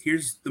 here's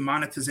the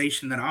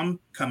monetization that I'm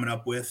coming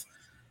up with,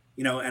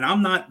 and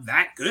I'm not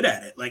that good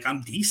at it. Like,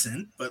 I'm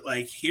decent, but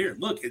like, here,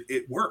 look,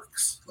 it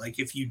works. Like,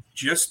 if you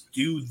just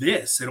do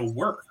this, it'll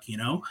work,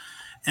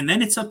 and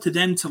then it's up to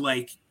them to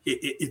like,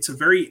 it's a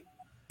very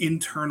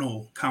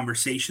internal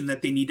conversation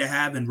that they need to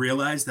have and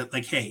realize that,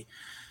 like, hey,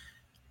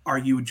 are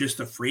you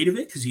just afraid of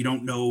it because you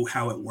don't know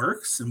how it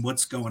works and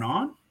what's going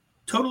on?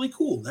 Totally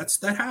cool.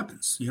 That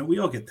happens. We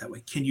all get that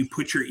way. Can you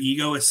put your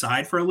ego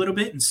aside for a little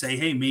bit and say,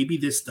 hey, maybe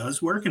this does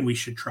work and we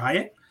should try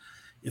it?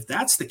 If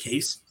that's the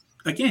case,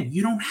 again,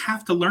 you don't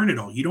have to learn it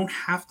all. You don't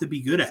have to be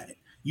good at it.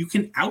 You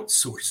can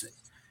outsource it.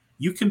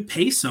 You can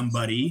pay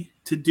somebody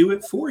to do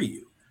it for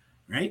you,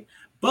 right?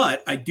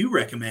 But I do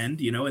recommend,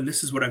 and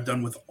this is what I've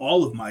done with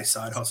all of my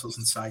side hustles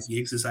and side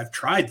gigs, is I've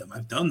tried them.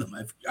 I've done them.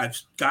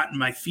 I've gotten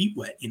my feet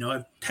wet.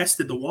 I've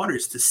tested the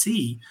waters to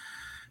see,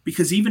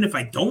 because even if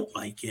I don't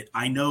like it,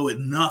 I know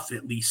enough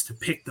at least to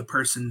pick the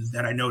person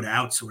that I know to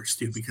outsource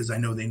to, because I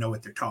know they know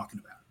what they're talking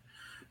about,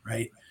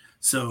 right?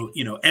 So,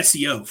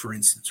 SEO, for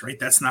instance, right?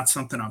 That's not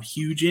something I'm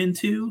huge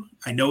into.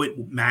 I know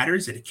it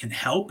matters, that it can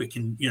help. It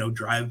can,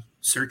 drive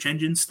search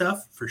engine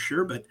stuff for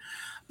sure. But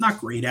not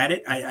great at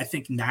it. I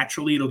think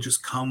naturally it'll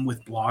just come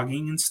with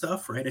blogging and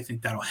stuff, right? I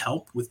think that'll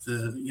help with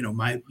the,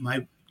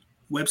 my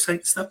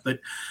website stuff, but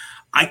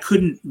I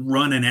couldn't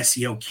run an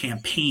SEO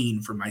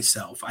campaign for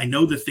myself. I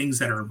know the things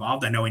that are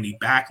involved. I know I need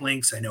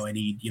backlinks. I know I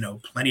need,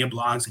 plenty of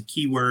blogs and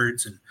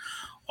keywords and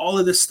all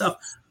of this stuff.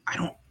 I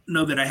don't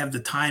know that I have the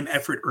time,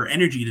 effort, or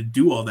energy to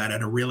do all that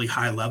at a really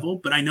high level,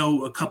 but I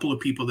know a couple of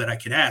people that I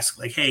could ask,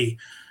 like, hey,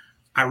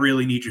 I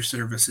really need your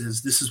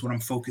services. This is what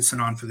I'm focusing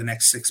on for the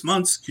next 6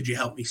 months. Could you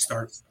help me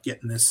start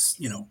getting this,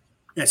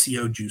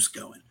 SEO juice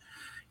going?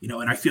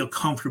 And I feel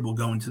comfortable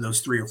going to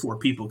those 3 or 4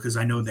 people because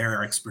I know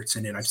they're experts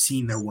in it. I've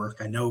seen their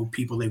work. I know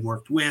people they've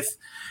worked with.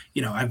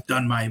 I've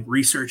done my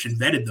research and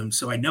vetted them.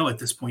 So I know at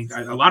this point,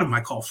 a lot of them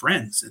I call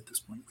friends at this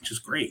point, which is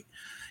great.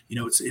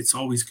 It's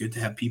always good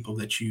to have people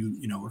that you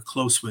are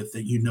close with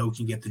that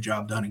can get the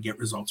job done and get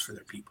results for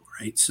their people,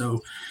 right?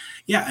 So,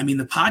 yeah, I mean,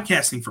 the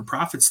podcasting for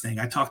profits thing,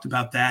 I talked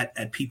about that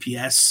at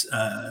PPS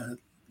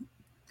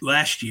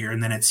last year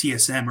and then at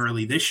CSM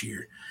early this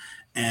year,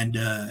 and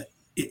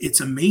it's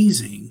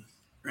amazing,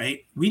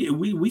 right?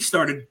 We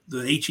started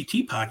the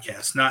HET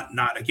podcast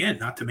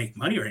not to make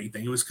money or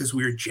anything. It was because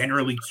we were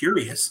generally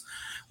curious.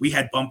 We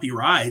had bumpy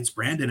rides,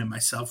 Brandon and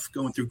myself,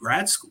 going through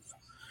grad school.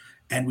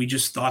 And we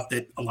just thought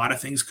that a lot of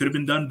things could have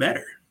been done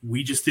better.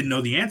 We just didn't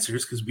know the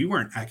answers because we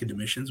weren't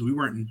academicians. We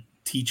weren't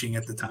teaching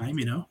at the time,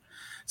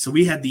 So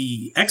we had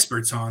the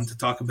experts on to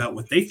talk about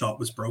what they thought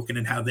was broken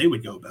and how they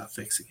would go about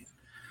fixing it.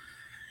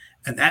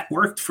 And that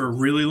worked for a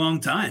really long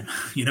time.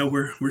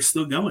 We're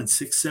still going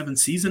 6-7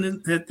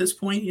 seasons at this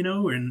point,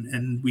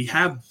 and we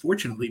have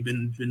fortunately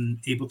been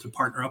able to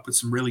partner up with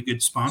some really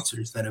good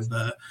sponsors that have,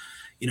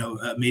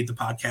 made the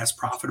podcast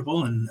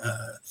profitable. And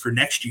for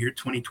next year,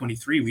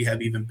 2023, we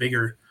have even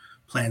bigger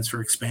plans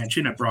for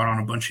expansion. I brought on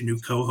a bunch of new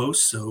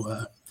co-hosts.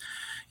 So,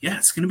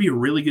 it's going to be a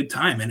really good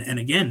time. And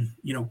again,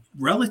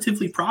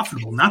 relatively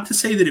profitable. Not to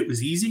say that it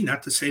was easy,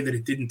 not to say that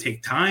it didn't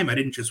take time. I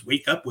didn't just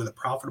wake up with a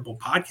profitable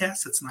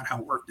podcast. That's not how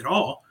it worked at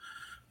all.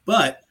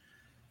 But,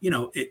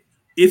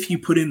 if you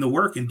put in the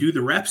work and do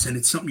the reps and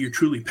it's something you're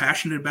truly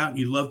passionate about and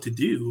you love to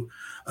do,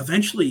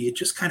 eventually it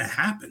just kind of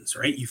happens,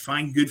 right? You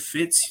find good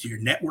fits, your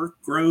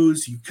network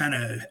grows, you kind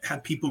of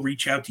have people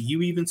reach out to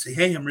you, even say,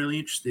 hey, I'm really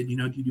interested, do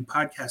you do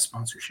podcast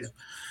sponsorship?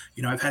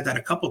 I've had that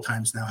a couple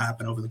times now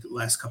happen over the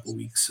last couple of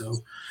weeks.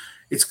 So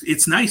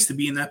it's nice to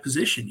be in that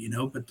position,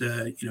 but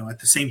at the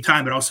same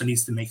time, it also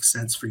needs to make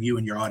sense for you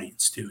and your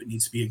audience too. It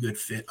needs to be a good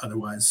fit.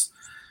 Otherwise,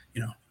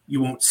 you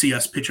won't see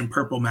us pitching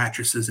purple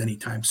mattresses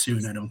anytime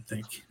soon, I don't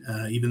think.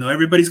 Even though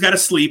everybody's got to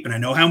sleep, and I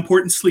know how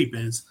important sleep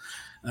is,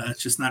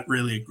 it's just not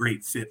really a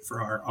great fit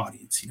for our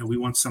audience. We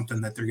want something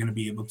that they're going to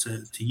be able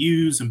to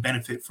use and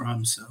benefit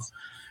from. So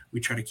we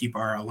try to keep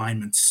our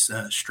alignments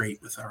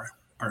straight with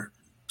our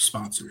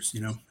sponsors,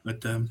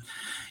 But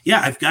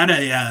I've got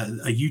a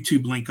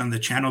YouTube link on the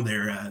channel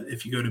there.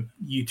 If you go to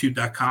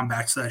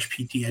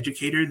youtube.com/PT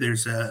Educator,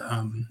 there's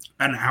about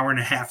an hour and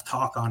a half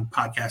talk on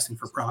podcasting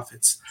for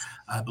profits.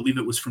 I believe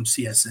it was from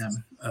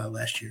CSM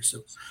last year.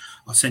 So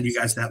I'll send you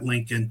guys that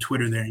link and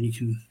Twitter there, and you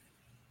can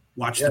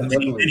watch the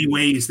many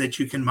ways that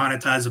you can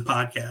monetize a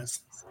podcast.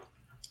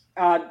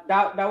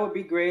 That would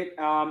be great,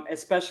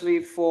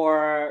 especially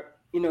for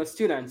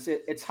students.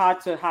 It's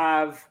hard to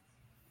have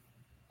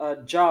a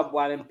job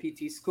while in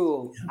PT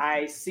school. Yeah.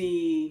 I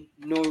see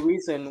no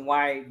reason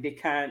why they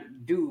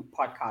can't do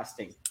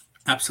podcasting.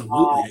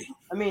 Absolutely.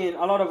 I mean,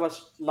 a lot of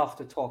us love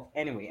to talk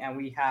anyway, and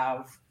we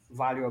have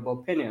valuable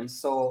opinions.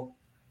 So,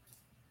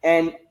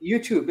 and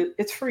YouTube,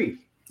 it's free.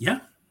 Yeah.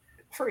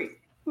 Free.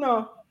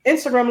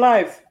 Instagram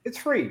Live, it's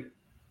free.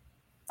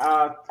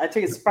 I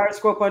think it's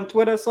Periscope on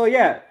Twitter. So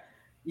yeah,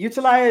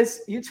 utilize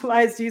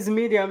these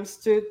mediums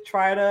to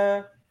try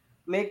to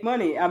make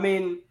money. I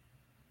mean,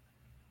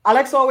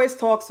 Alex always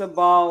talks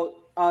about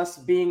us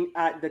being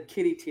at the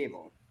kiddie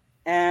table.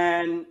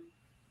 And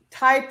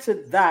tied to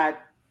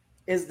that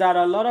is that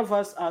a lot of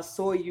us are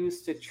so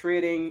used to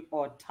trading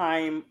our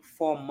time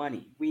for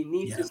money. We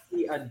need to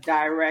see a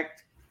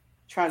direct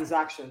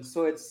transaction.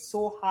 So it's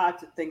so hard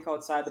to think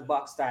outside the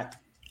box that,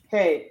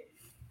 hey,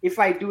 if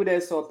I do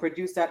this or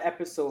produce that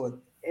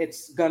episode,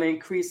 it's going to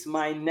increase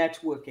my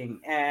networking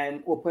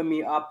and open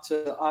me up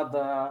to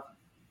other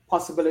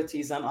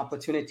possibilities and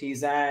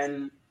opportunities.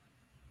 And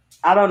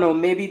I don't know,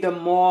 maybe the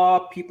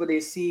more people they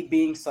see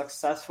being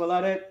successful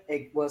at it,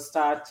 it will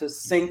start to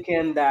sink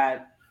in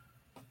that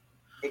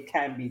it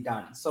can be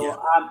done.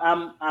 So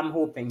I'm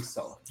hoping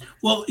so.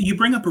 Well, you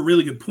bring up a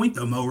really good point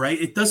though, Mo, right?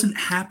 It doesn't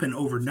happen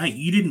overnight.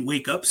 You didn't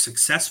wake up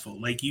successful.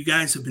 Like you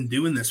guys have been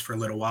doing this for a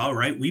little while,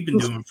 right? We've been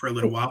doing it for a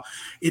little while.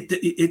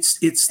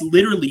 It's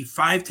literally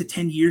 5 to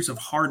 10 years of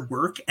hard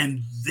work,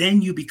 and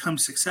then you become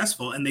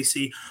successful. And they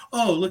say,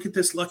 oh, look at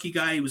this lucky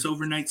guy. He was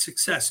overnight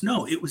success.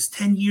 No, it was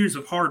 10 years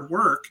of hard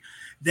work.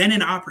 Then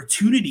an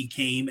opportunity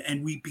came,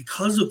 and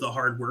because of the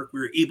hard work, we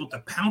were able to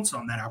pounce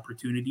on that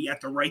opportunity at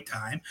the right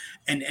time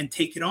and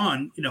take it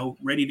on,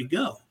 ready to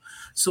go.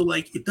 So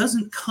like, it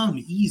doesn't come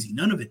easy.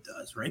 None of it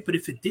does, right? But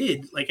if it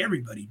did, like,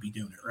 everybody'd be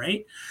doing it,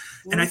 right?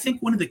 And I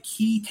think one of the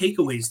key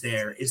takeaways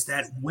there is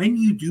that when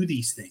you do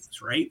these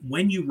things, right?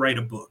 When you write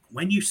a book,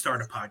 when you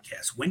start a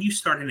podcast, when you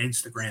start an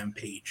Instagram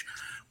page,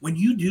 when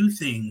you do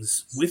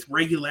things with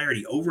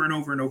regularity over and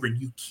over and over,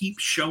 and you keep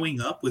showing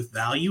up with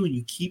value, and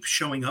you keep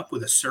showing up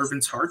with a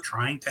servant's heart,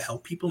 trying to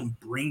help people and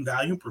bring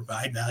value and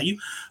provide value,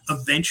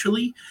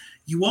 eventually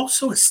you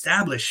also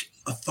establish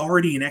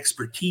authority and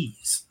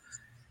expertise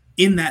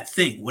in that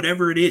thing,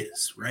 whatever it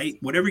is, right?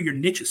 Whatever your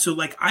niche is. So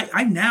like,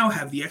 I now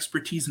have the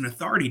expertise and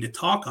authority to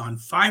talk on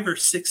 5 or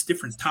 6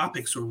 different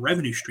topics or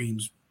revenue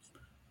streams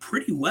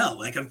pretty well.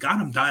 Like, I've got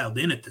them dialed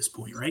in at this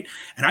point, right?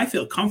 And I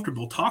feel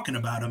comfortable talking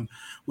about them,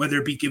 whether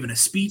it be giving a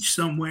speech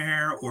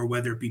somewhere or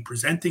whether it be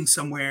presenting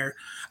somewhere.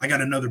 I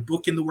got another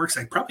book in the works.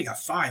 I probably got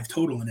 5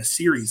 total in a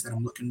series that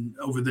I'm looking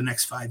over the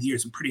next 5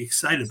 years. I'm pretty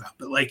excited about.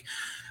 But like,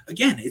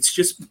 again, it's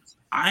just,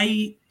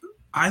 I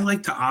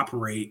like to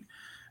operate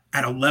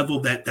at a level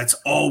that's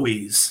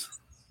always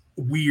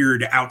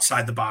weird,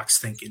 outside the box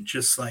thinking.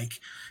 Just like,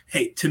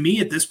 hey, to me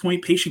at this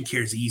point, patient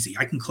care is easy.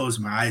 I can close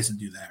my eyes and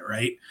do that,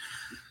 right?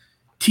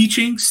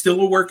 Teaching,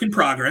 still a work in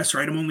progress,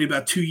 right? I'm only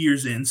about 2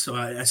 years in, so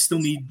I still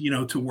need,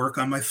 to work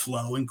on my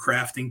flow and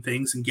crafting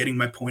things and getting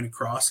my point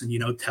across,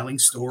 and, telling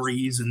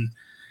stories, and,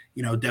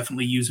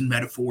 definitely using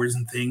metaphors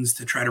and things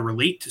to try to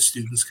relate to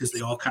students, because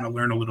they all kind of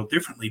learn a little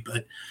differently.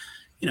 But,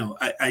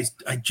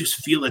 I just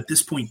feel at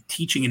this point,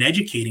 teaching and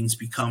educating has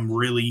become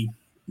really,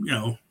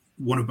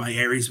 one of my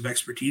areas of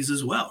expertise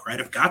as well, right?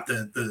 I've got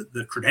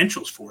the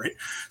credentials for it.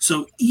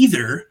 So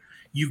either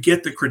you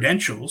get the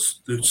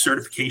credentials, the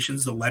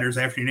certifications, the letters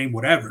after your name,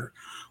 whatever,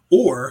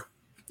 or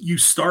you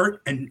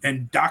start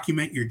and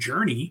document your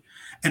journey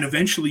and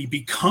eventually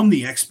become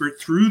the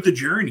expert through the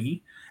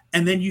journey.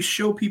 And then you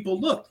show people,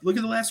 look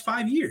at the last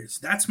 5 years.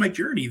 That's my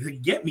journey to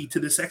get me to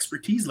this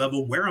expertise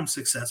level where I'm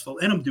successful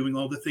and I'm doing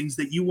all the things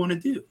that you want to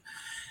do.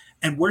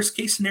 And worst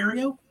case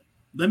scenario,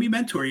 let me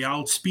mentor you.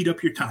 I'll speed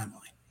up your timeline.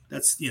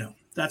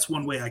 That's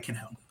one way I can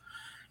help.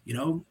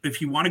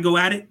 If you want to go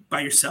at it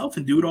by yourself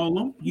and do it all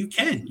alone, you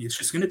can. It's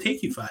just going to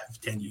take you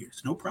 5-10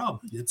 years. No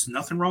problem. It's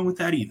nothing wrong with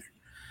that either.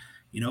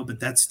 But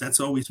that's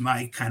always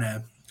my kind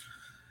of,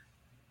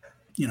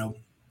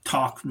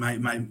 talk,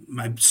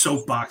 my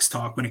soapbox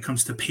talk when it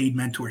comes to paid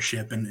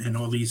mentorship and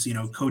all these,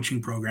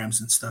 coaching programs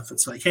and stuff.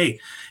 It's like, hey,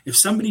 if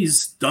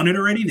somebody's done it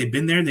already, they've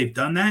been there, they've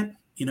done that,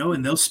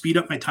 and they'll speed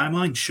up my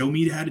timeline, show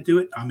me how to do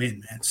it, I'm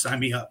in, man. Sign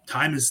me up.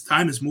 Time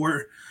is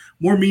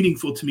more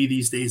meaningful to me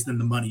these days than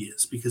the money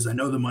is, because I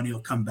know the money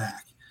will come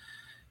back.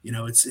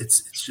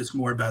 It's just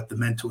more about the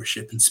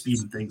mentorship and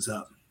speeding things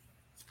up.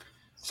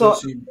 So,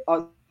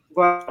 go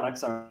ahead, Alex,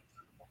 sorry.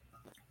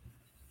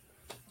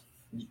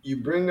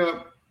 You bring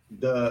up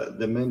the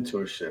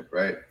mentorship,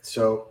 right?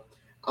 So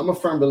I'm a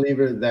firm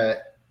believer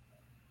that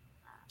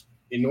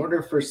in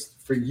order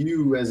for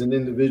you as an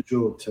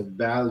individual to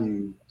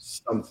value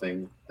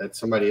something that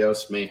somebody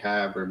else may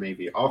have or may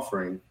be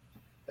offering,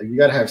 you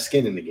got to have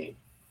skin in the game.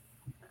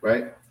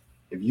 Right?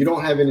 If you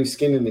don't have any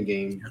skin in the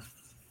game,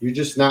 you're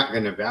just not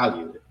going to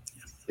value it.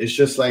 It's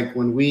just like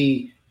when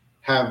we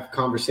have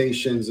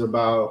conversations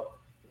about,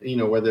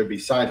 whether it be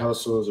side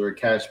hustles or a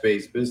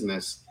cash-based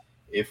business,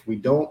 if we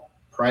don't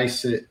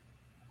price it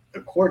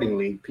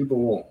accordingly, people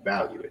won't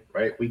value it,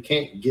 right? We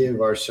can't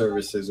give our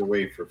services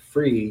away for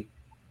free,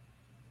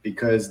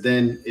 because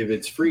then if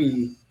it's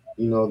free,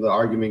 the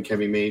argument can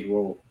be made,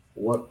 well,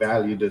 what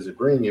value does it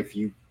bring if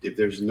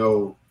there's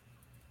no,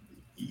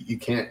 you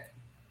can't,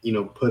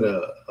 put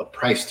a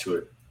price to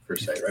it per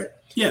se, right?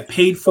 Yeah,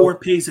 paid for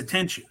pays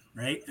attention,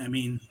 right? I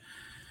mean,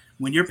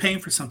 when you're paying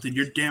for something,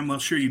 you're damn well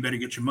sure you better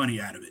get your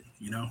money out of it,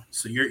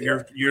 So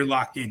you're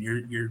locked in,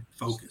 you're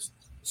focused.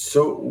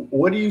 So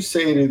what do you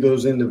say to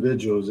those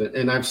individuals?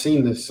 And I've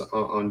seen this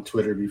on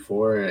Twitter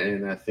before,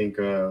 and I think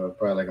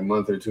probably like a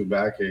month or 2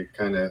 back, it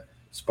kind of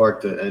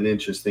sparked an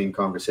interesting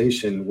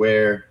conversation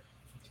where,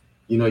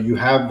 you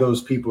have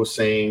those people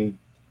saying,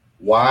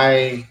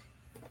 why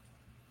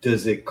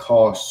does it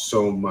cost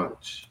so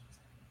much?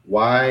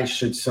 Why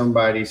should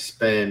somebody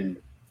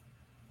spend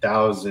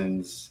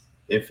thousands,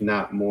 if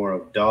not more,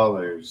 of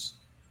dollars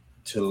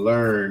to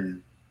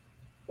learn,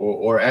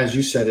 or as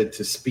you said it,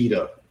 to speed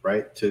up,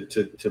 right?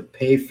 To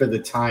pay for the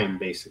time,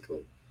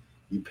 basically.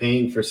 You're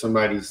paying for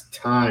somebody's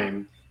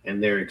time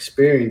and their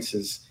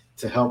experiences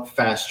to help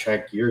fast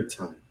track your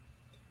time.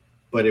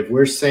 But if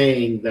we're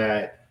saying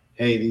that,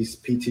 hey, these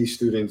PT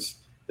students,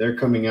 they're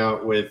coming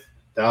out with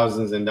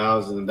thousands and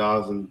thousands and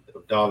thousands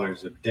of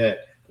dollars of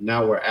debt,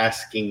 now we're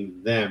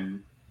asking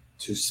them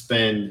to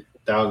spend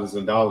thousands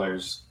of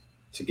dollars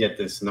to get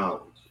this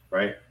knowledge,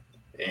 right?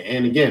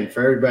 And again,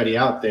 for everybody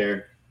out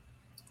there,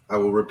 I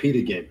will repeat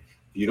again,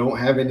 if you don't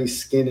have any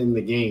skin in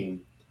the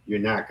game, you're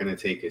not going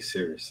to take it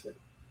seriously,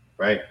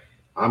 right?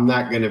 I'm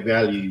not going to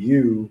value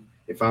you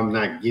if I'm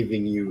not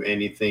giving you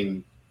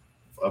anything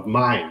of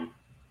mine,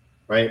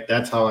 right?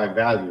 That's how I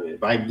value it.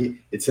 If I get,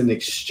 it's an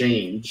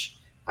exchange.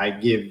 I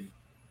give,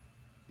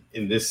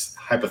 in this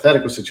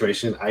hypothetical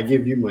situation, I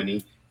give you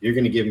money, you're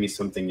going to give me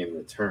something in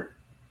return,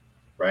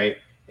 right?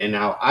 And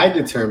now I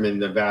determine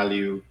the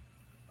value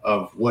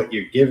of what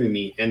you're giving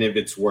me and if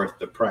it's worth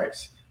the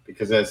price.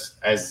 Because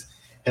as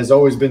has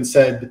always been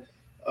said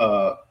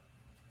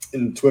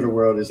in the Twitter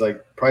world, is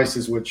like price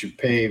is what you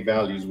pay,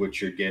 value is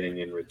what you're getting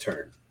in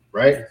return,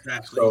 right?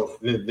 Exactly. So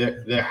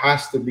there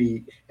has to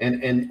be,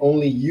 and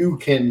only you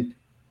can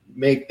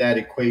make that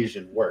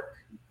equation work,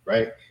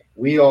 right?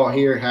 We all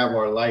here have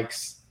our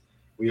likes.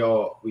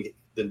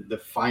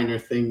 The finer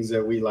things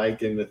that we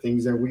like and the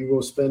things that we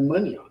will spend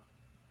money on.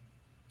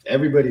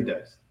 Everybody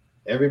does.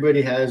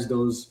 Everybody has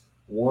those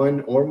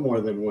one or more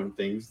than one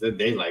things that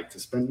they like to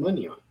spend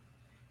money on.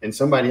 And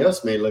somebody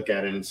else may look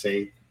at it and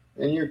say,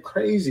 and you're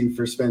crazy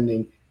for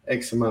spending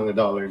X amount of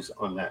dollars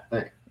on that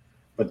thing.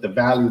 But the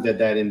value that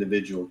that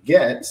individual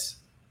gets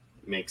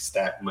makes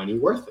that money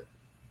worth it,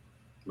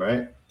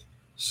 right?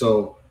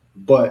 So,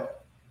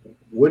 but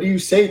what do you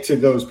say to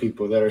those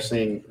people that are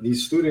saying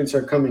these students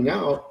are coming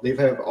out, they've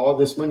had all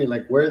this money,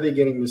 like where are they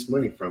getting this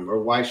money from, or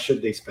why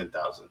should they spend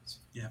thousands?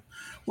 Yeah.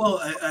 Well,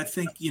 I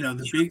think,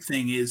 the big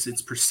thing is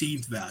it's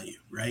perceived value,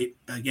 right?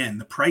 Again,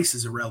 the price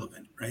is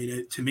irrelevant,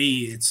 right? To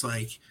me, it's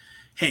like,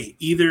 hey,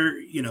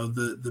 either,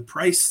 the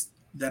price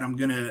that I'm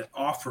going to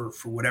offer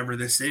for whatever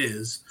this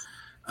is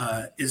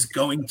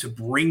going to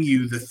bring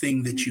you the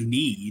thing that you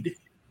need,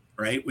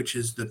 right? Which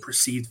is the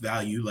perceived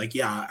value. Like,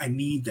 yeah, I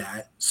need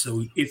that.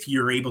 So if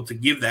you're able to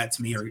give that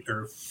to me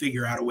or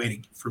figure out a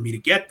way for me to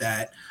get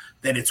that,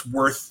 then it's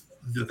worth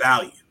the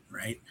value,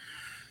 right?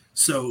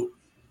 So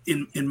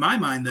in my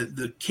mind,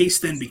 the case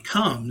then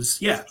becomes,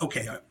 yeah,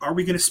 okay, are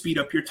we going to speed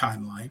up your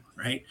timeline,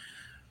 right?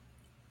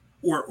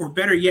 Or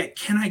better yet,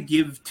 can I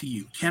give to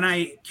you? Can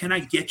I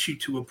get you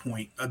to a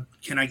point?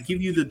 Can I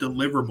give you the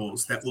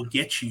deliverables that will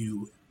get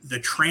you the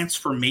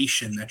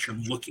transformation that you're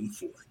looking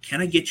for?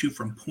 Can I get you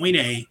from point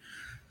A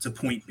to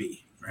point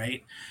B,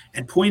 right?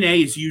 And point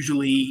A is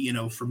usually,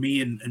 for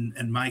me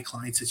and my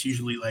clients, it's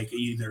usually like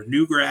either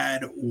new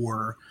grad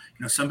or,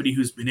 somebody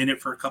who's been in it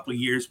for a couple of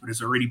years but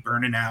is already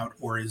burning out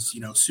or is,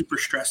 super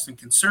stressed and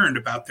concerned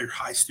about their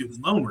high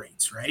student loan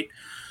rates, right?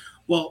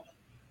 Well,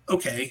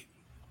 okay,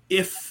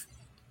 if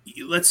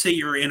let's say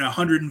you're in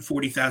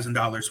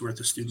 $140,000 worth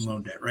of student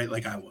loan debt, right?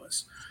 Like I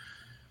was.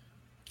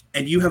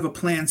 And you have a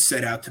plan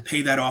set out to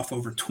pay that off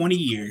over 20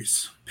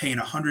 years, paying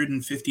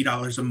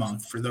 $150 a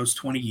month for those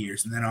 20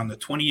 years. And then on the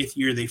 20th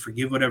year, they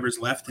forgive whatever's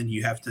left and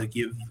you have to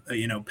give,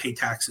 pay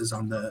taxes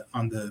on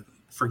the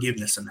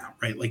forgiveness amount,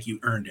 right? Like you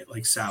earned it,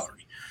 like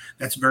salary.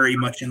 That's very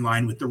much in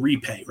line with the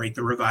repay, right?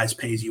 The revised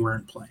pays you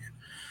earn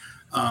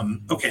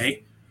plan.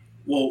 Okay.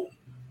 Well,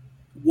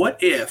 what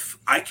if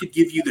I could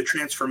give you the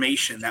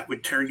transformation that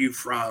would turn you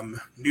from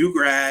new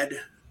grad,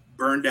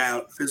 burned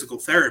out physical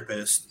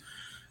therapist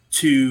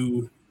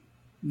to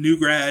new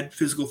grad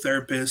physical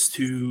therapist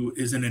who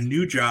is in a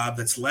new job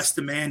that's less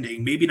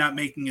demanding, maybe not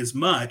making as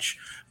much,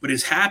 but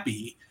is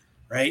happy,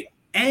 right?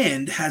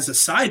 And has a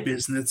side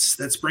business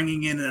that's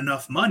bringing in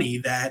enough money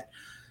that,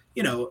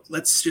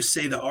 let's just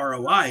say the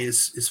ROI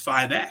is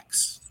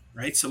 5X,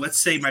 right? So let's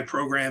say my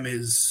program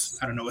is,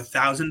 I don't know,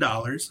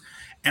 $1,000.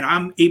 And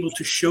I'm able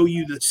to show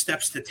you the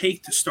steps to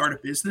take to start a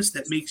business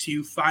that makes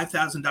you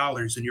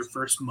 $5,000 in your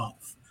first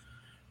month,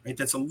 right?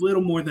 That's a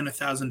little more than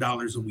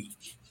 $1,000 a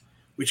week,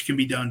 which can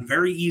be done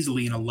very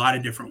easily in a lot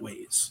of different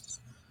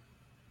ways.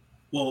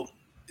 Well,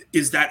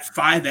 is that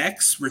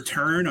 5X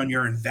return on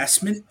your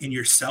investment in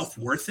yourself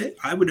worth it?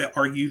 I would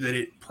argue that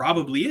it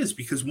probably is,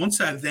 because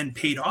once I've then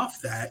paid off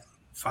that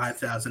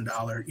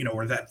 $5,000,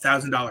 or that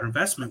 $1,000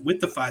 investment with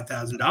the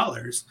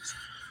 $5,000,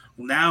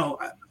 well, now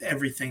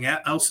everything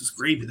else is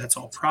gravy. That's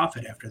all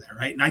profit after that,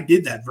 right? And I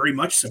did that very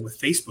much so with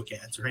Facebook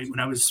ads, right? When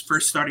I was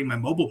first starting my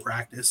mobile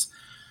practice,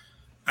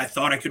 I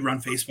thought I could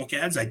run Facebook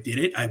ads. I did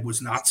it. I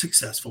was not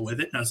successful with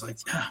it. And I was like,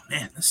 oh,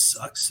 man, this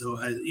sucks. So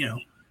I,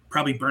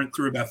 probably burnt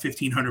through about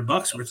 $1,500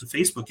 worth of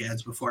Facebook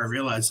ads before I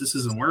realized this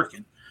isn't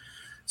working.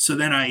 So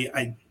then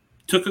I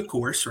took a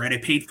course, right? I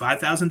paid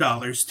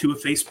 $5,000 to a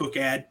Facebook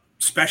ad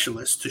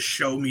specialist to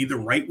show me the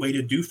right way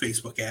to do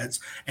Facebook ads.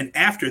 And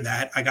after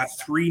that, I got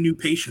 3 new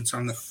patients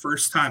on the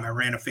first time I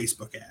ran a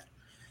Facebook ad.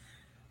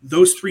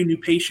 Those 3 new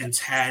patients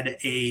had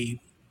a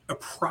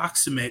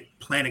approximate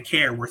plan of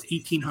care worth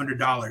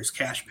 $1,800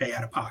 cash pay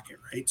out of pocket,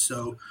 right?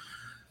 So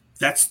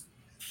that's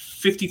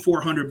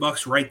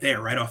 $5,400 right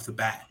there, right off the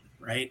bat,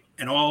 right?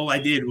 And all I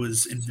did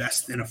was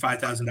invest in a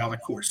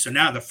 $5,000 course. So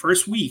now the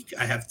first week,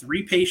 I have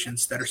 3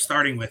 patients that are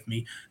starting with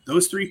me.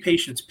 Those 3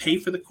 patients pay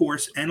for the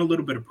course and a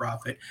little bit of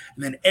profit.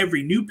 And then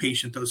every new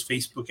patient those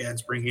Facebook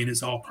ads bring in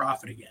is all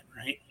profit again,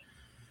 right?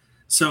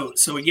 So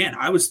again,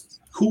 I was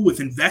cool with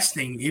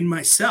investing in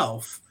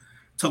myself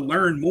to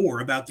learn more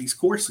about these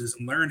courses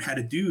and learn how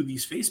to do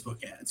these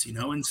Facebook ads,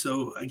 And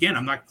so again,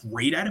 I'm not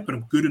great at it, but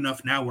I'm good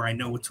enough now where I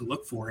know what to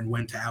look for and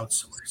when to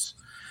outsource.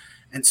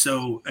 And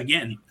so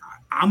again,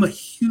 I'm a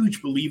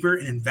huge believer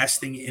in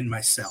investing in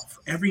myself.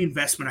 Every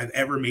investment I've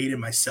ever made in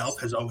myself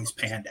has always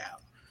panned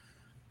out.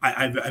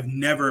 I've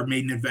never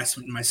made an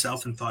investment in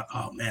myself and thought,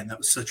 oh man, that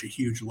was such a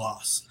huge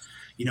loss.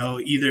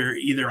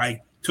 Either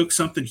I took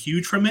something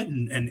huge from it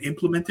and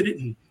implemented it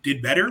and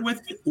did better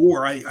with it,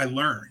 or I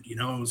learned,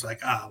 it was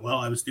like, well,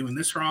 I was doing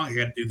this wrong. I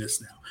got to do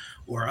this now.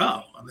 Or,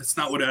 that's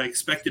not what I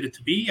expected it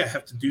to be. I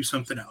have to do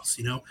something else.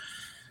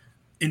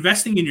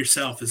 Investing in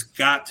yourself has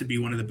got to be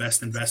one of the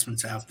best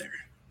investments out there.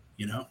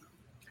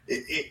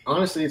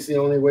 Honestly, it's the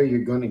only way you're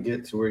going to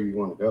get to where you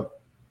want to go.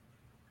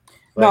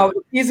 Now,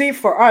 it's easy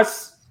for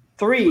us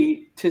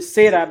three to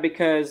say that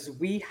because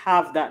we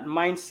have that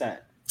mindset.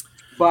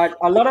 But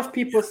a lot of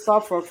people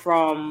suffer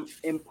from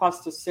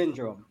imposter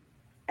syndrome.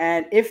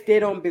 And if they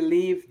don't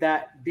believe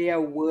that they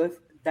are worth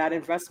that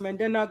investment,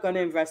 they're not going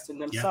to invest in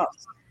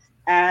themselves.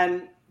 Yeah.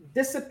 And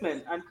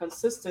discipline and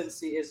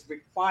consistency is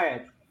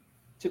required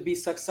to be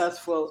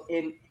successful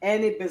in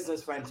any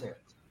business venture.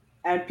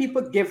 And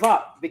people give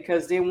up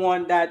because they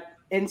want that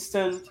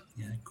instant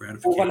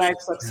overnight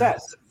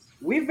success. Yeah.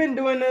 We've been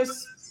doing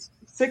this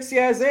 6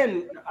 years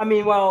in. I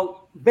mean,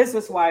 well,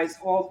 business-wise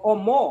or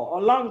more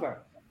or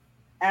longer.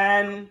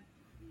 And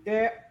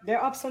there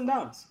are ups and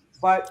downs,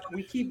 but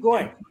we keep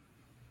going.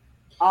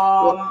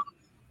 Yeah,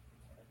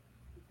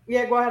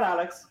 go ahead,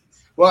 Alex.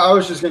 Well, I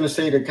was just going to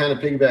say, to kind of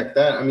piggyback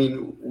that, I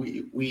mean,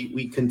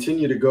 we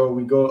continue to go,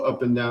 we go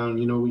up and down,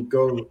 we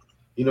go,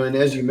 and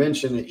as you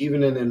mentioned,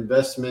 even an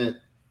investment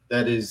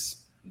that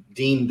is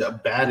deemed a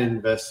bad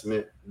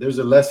investment, there's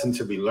a lesson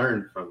to be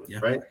learned from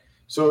it, right?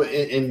 So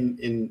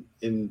in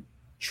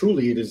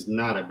truly, it is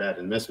not a bad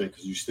investment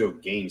because you still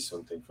gain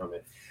something from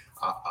it.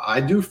 I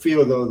do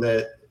feel, though,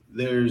 that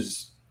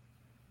there's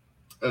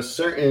a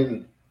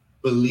certain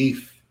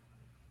belief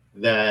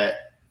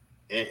that,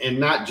 and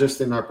not just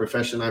in our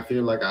profession, I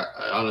feel like, I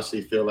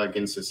honestly feel like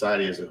in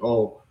society as a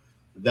whole,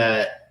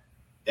 that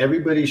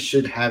everybody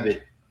should have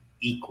it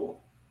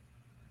equal.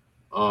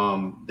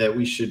 That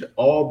we should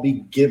all be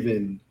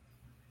given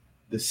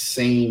the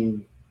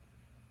same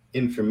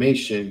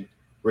information,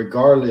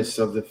 regardless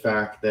of the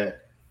fact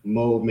that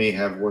Mo may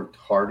have worked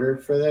harder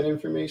for that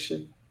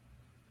information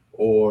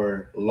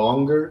or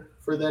longer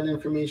for that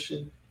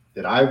information,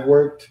 that I've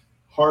worked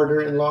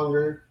harder and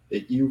longer,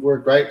 that you've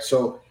worked, right?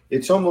 So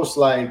it's almost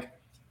like,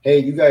 hey,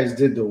 you guys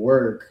did the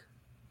work.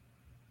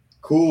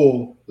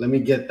 Cool, let me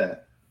get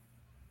that.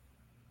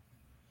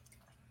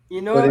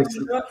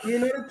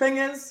 The thing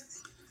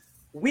is,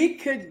 we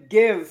could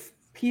give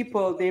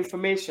people the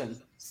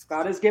information.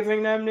 Scott is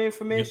giving them the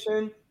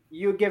information. Yep.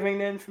 You're giving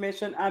the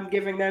information. I'm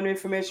giving them the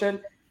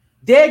information.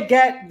 They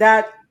get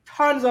that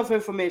tons of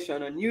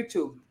information on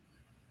YouTube,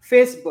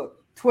 Facebook,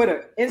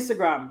 Twitter,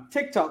 Instagram,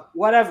 TikTok,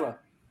 whatever.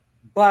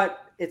 But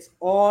it's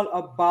all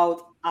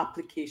about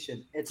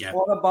application. It's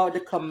all about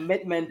the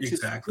commitment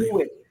to do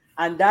it.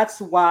 And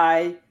that's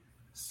why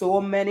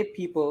so many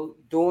people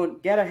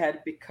don't get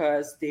ahead,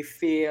 because they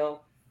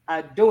fail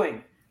at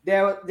doing.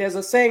 There's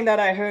a saying that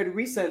I heard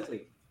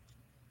recently.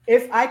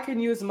 If I can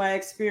use my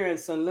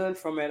experience and learn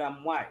from it,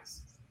 I'm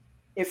wise.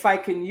 If I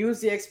can use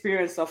the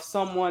experience of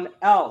someone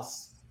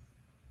else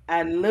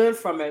and learn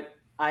from it,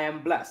 I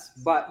am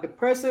blessed. But the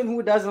person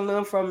who doesn't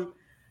learn from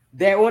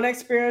their own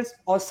experience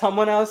or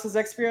someone else's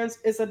experience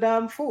is a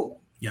damn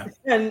fool. Yeah.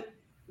 And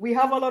we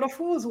have a lot of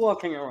fools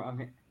walking around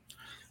here.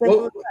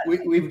 Well,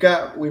 we've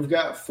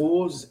got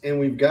fools, and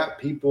we've got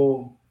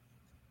people,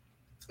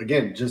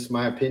 again, just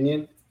my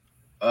opinion,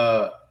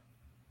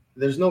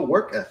 there's no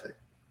work ethic.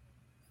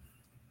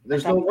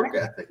 There's no work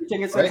ethic,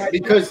 right?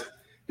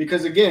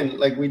 Because again,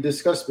 like we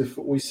discussed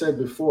before, we said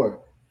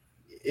before,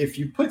 if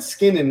you put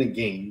skin in the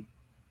game,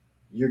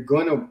 you're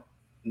going to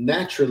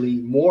naturally,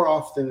 more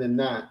often than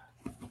not,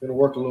 going to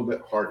work a little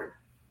bit harder,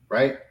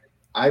 right?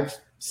 I've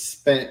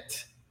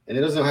spent, and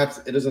it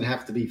doesn't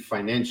have to be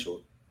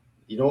financial.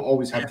 You don't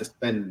always have to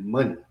spend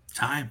money,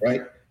 time,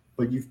 right?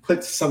 But you've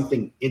put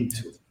something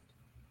into it,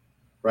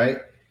 right?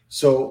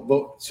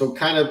 So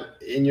kind of,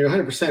 and you're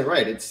 100%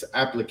 right. It's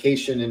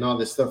application and all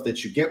this stuff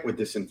that you get with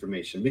this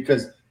information,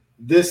 because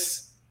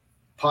this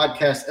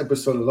podcast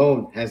episode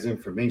alone has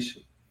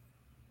information,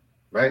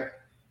 right?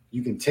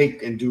 You can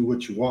take and do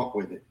what you want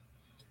with it,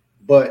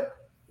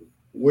 but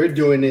we're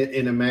doing it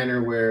in a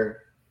manner where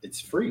it's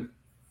free,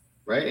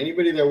 right?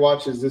 Anybody that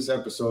watches this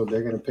episode,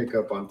 they're going to pick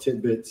up on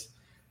tidbits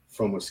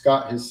from what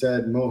Scott has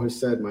said, Mo has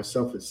said,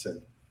 myself has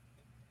said.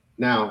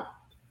 Now,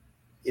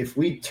 if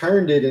we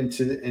turned it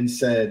into and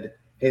said,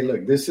 hey,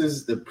 look, this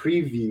is the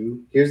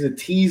preview. Here's a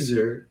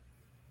teaser.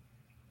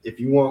 If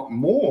you want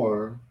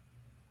more,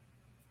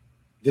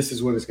 this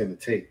is what it's going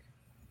to take,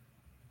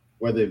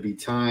 whether it be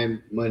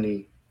time,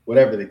 money,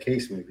 whatever the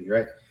case may be,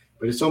 right?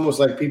 But it's almost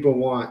like people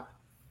want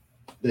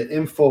the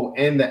info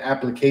and the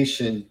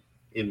application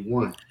in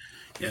one.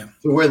 Yeah.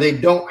 So where they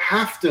don't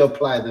have to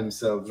apply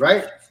themselves,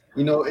 right?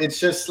 It's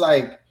just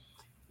like,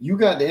 you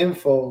got the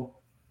info.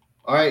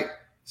 All right,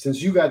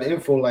 since you got the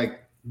info, like,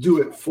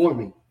 do it for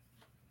me.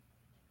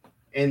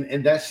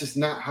 And that's just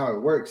not how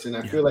it works. And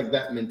I feel like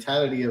that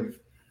mentality of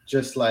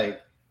just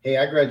like, hey,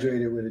 I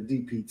graduated with a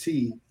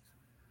DPT.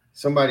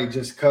 Somebody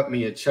just cut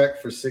me a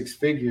check for 6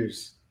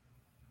 figures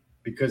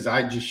because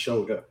I just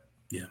showed up.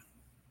 Yeah.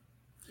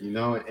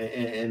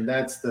 And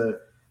that's the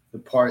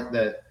part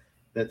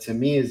that to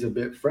me is a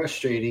bit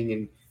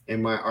frustrating.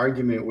 And my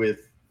argument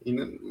with,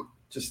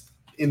 just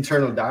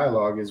internal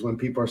dialogue is when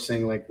people are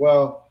saying like,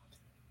 well,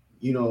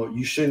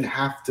 you shouldn't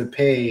have to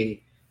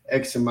pay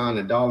X amount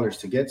of dollars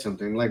to get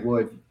something. Like,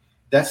 well,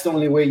 that's the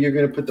only way you're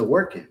going to put the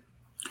work in.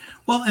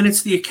 Well, and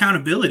it's the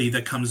accountability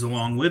that comes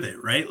along with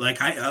it, right? Like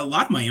a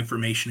lot of my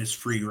information is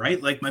free,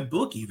 right? Like my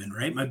book even,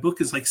 right? My book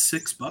is like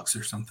 $6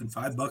 or something,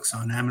 $5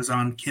 on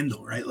Amazon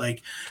Kindle, right?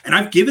 Like, and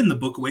I've given the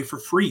book away for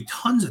free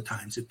tons of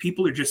times. If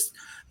people are just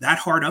that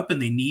hard up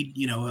and they need,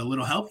 a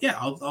little help, yeah,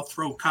 I'll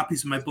throw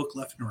copies of my book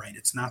left and right.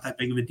 It's not that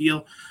big of a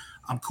deal.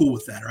 I'm cool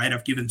with that, right?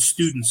 I've given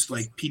students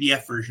like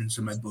PDF versions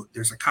of my book.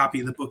 There's a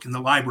copy of the book in the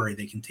library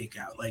they can take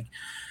out. Like,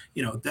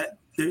 that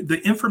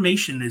the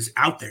information is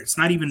out there. It's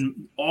not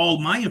even all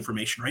my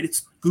information, right?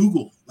 It's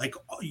Google. Like,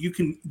 you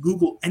can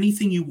Google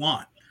anything you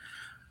want.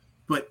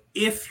 But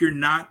if you're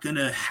not going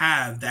to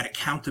have that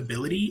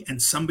accountability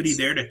and somebody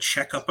there to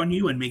check up on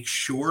you and make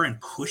sure and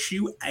push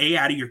you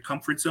out of your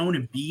comfort zone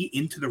and be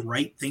into the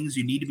right things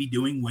you need to be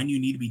doing when you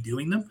need to be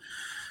doing them,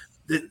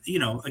 that,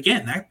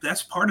 again,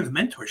 that's part of the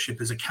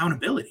mentorship is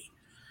accountability.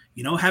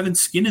 Having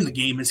skin in the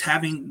game is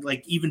having,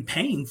 like, even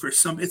paying for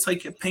it's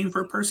like paying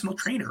for a personal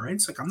trainer, right?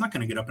 It's like, I'm not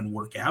going to get up and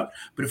work out,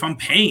 but if I'm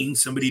paying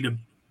somebody to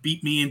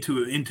beat me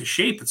into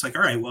shape, it's like,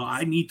 all right, well,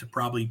 I need to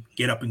probably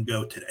get up and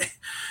go today.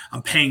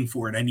 I'm paying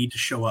for it. I need to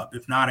show up.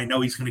 If not, I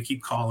know he's going to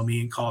keep calling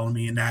me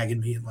and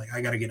nagging me, and like,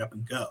 I got to get up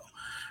and go.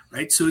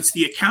 Right. So it's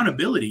the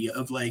accountability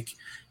of like,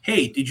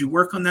 hey, did you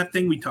work on that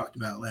thing we talked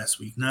about last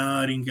week? No,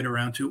 I didn't get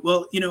around to it.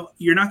 Well,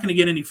 you're not going to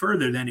get any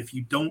further than if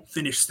you don't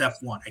finish step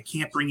 1. I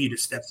can't bring you to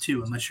step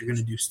 2 unless you're going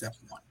to do step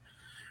 1.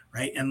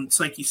 Right. And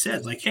it's like you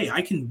said, like, hey,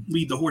 I can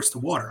lead the horse to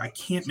water. I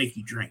can't make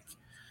you drink.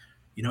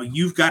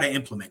 You've got to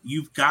implement.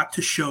 You've got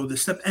to show the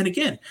step. And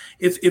again,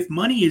 if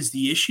money is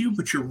the issue,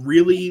 but you're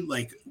really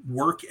like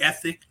work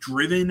ethic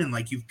driven and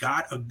like you've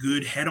got a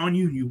good head on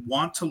you and you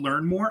want to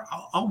learn more,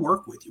 I'll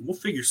work with you. We'll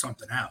figure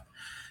something out.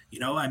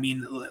 I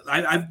mean,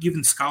 I've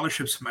given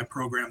scholarships to my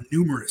program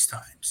numerous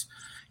times,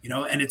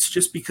 and it's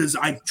just because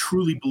I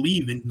truly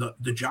believe in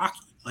the jockey.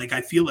 Like,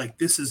 I feel like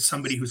this is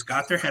somebody who's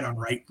got their head on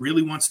right,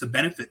 really wants to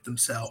benefit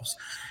themselves,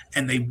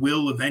 and they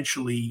will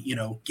eventually,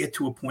 get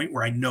to a point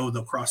where I know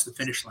they'll cross the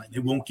finish line. They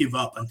won't give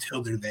up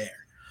until they're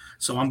there.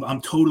 So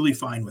I'm totally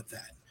fine with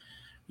that,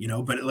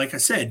 but like I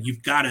said,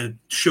 you've got to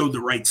show the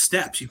right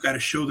steps. You've got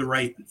to show the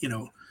right,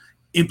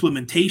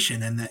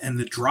 implementation and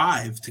the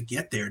drive to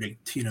get there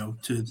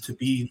to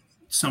be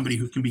somebody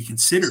who can be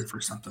considered for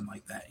something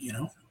like that.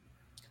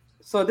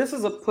 So this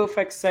is a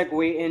perfect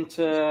segue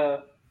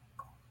into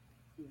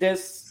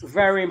this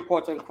very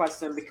important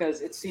question,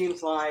 because it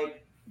seems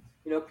like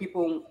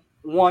people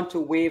want to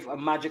wave a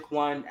magic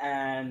wand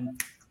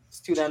and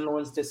student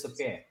loans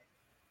disappear.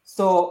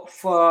 So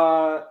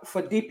for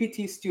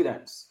DPT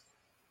students,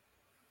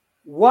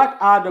 what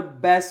are the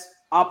best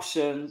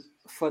options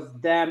for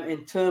them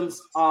in terms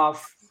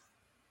of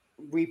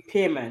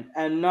repayment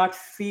and not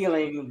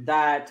feeling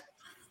that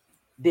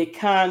they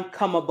can't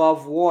come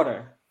above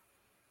water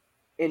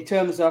in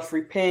terms of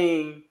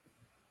repaying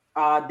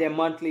their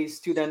monthly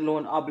student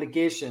loan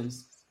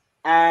obligations,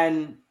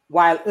 and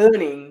while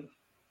earning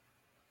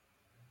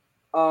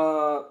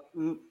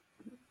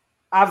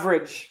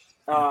average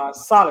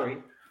salary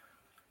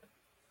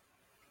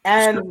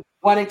and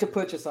wanting to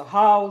purchase a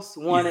house,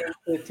 wanting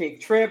to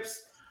take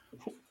trips,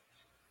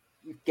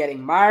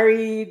 getting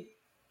married,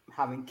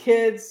 having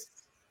kids?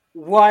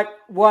 What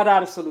are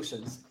the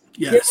solutions?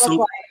 Yeah, Give us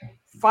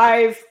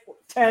like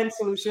 5-10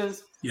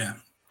 solutions. Yeah.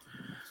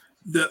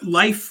 The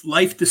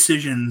life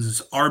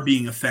decisions are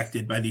being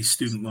affected by these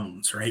student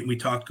loans, right? We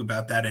talked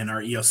about that in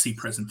our ELC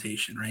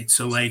presentation, right?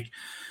 So like,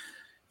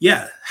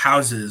 yeah,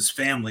 houses,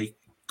 family,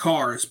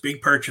 cars,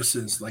 big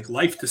purchases, like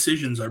life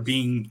decisions are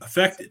being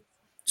affected.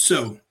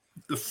 So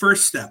the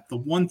first step, the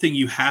one thing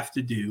you have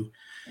to do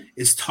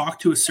is talk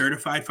to a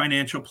certified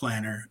financial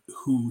planner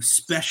who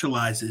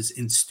specializes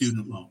in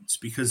student loans,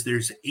 because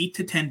there's 8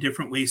 to 10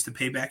 different ways to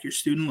pay back your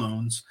student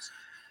loans.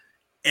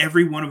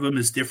 Every one of them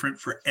is different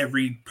for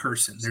every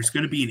person. There's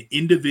going to be an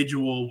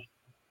individual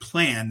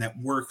plan that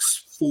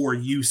works for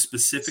you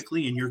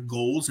specifically and your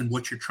goals and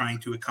what you're trying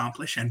to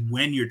accomplish and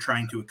when you're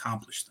trying to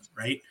accomplish them,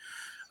 right?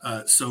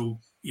 So,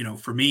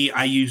 for me,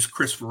 I use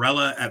Chris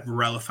Varela at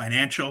Varela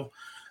Financial.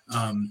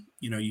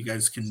 You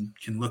guys can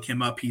look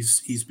him up.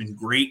 He's been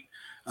great.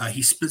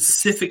 He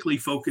specifically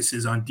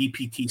focuses on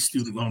DPT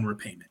student loan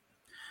repayment.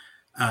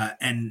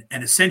 And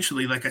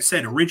essentially, like I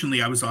said,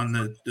 originally I was on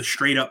the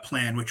straight up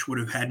plan, which would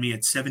have had me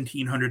at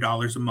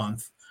 $1,700 a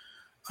month.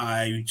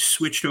 I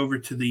switched over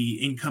to the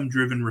income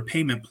driven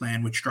repayment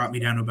plan, which dropped me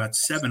down to about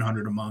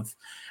 $700 a month.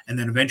 And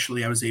then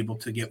eventually I was able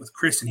to get with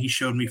Chris, and he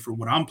showed me for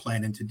what I'm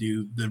planning to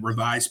do. The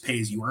revised pay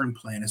as you earn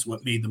plan is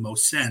what made the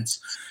most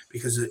sense,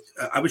 because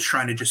I was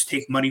trying to just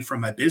take money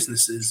from my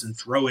businesses and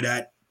throw it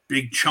at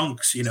big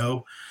chunks,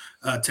 to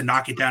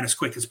knock it down as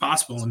quick as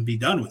possible and be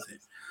done with it.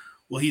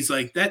 Well, he's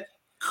like, that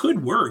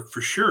could work for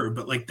sure,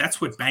 but like,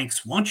 that's what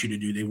banks want you to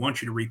do. They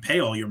want you to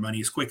repay all your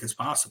money as quick as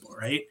possible,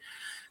 right?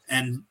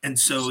 And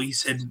so he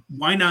said,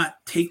 why not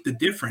take the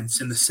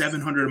difference in the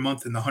 $700 a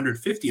month and the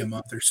 $150 a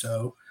month or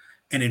so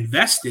and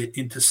invest it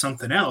into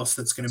something else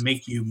that's going to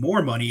make you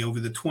more money over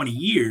the 20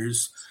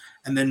 years.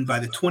 And then by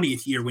the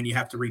 20th year, when you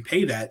have to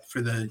repay that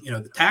for the,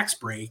 the tax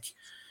break,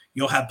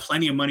 you'll have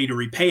plenty of money to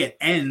repay it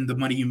and the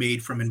money you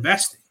made from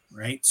investing.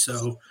 Right.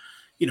 So,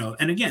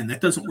 and again,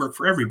 that doesn't work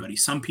for everybody.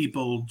 Some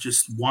people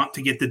just want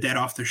to get the debt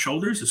off their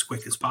shoulders as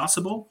quick as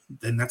possible.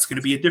 Then that's going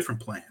to be a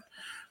different plan.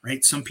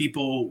 Right. Some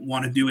people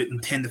want to do it in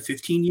 10 to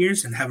 15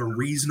 years and have a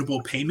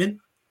reasonable payment.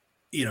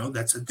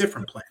 That's a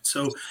different plan.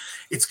 So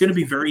it's going to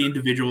be very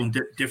individual and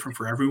different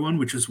for everyone,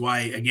 which is why,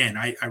 again,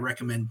 I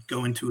recommend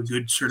going to a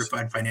good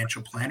certified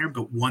financial planner,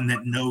 but one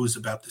that knows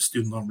about the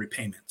student loan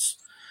repayments.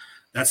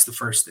 That's the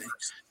first thing.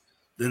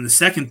 Then the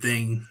second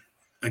thing,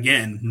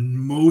 again,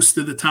 most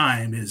of the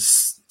time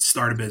is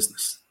start a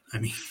business. I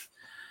mean,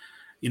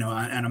 and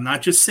I'm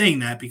not just saying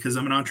that because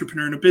I'm an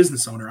entrepreneur and a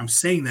business owner. I'm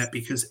saying that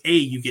because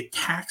you get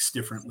taxed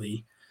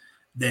differently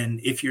than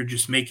if you're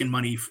just making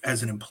money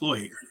as an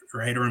employer,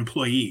 right? Or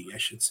employee, I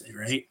should say,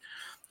 right?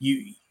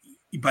 You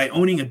by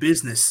owning a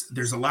business,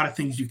 there's a lot of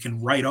things you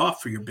can write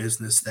off for your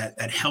business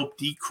that help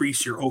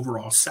decrease your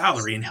overall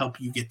salary and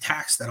help you get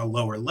taxed at a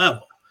lower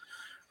level,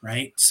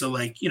 right? So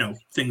like,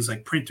 things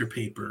like printer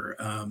paper,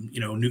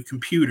 new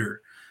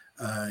computer,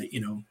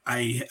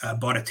 I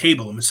bought a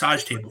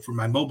massage table for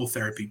my mobile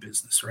therapy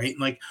business, right? And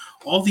like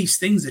all these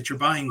things that you're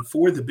buying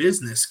for the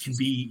business can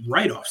be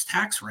write-offs,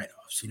 tax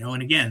write-offs,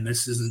 and again,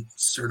 this isn't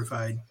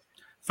certified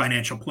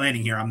financial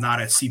planning here. I'm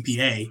not a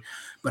CPA,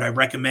 but I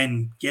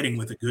recommend getting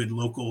with a good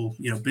local,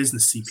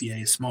 business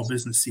CPA, a small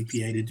business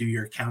CPA to do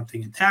your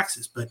accounting and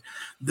taxes, but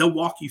they'll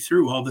walk you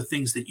through all the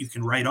things that you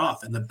can write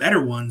off. And the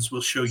better ones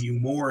will show you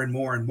more and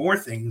more and more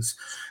things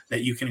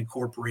that you can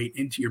incorporate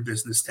into your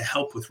business to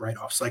help with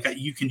write-offs. Like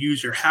you can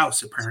use your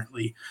house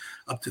apparently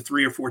up to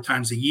 3 or 4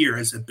 times a year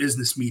as a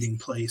business meeting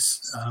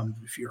place.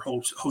 If you're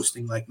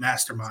hosting like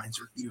masterminds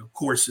or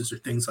courses or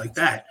things like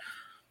that.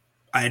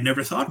 I had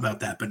never thought about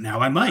that, but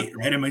now I might,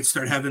 right? I might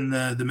start having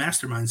the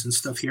masterminds and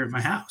stuff here at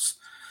my house.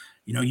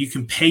 You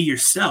can pay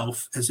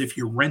yourself as if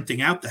you're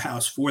renting out the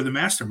house for the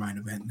mastermind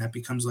event, and that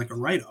becomes like a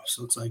write-off.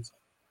 So it's like,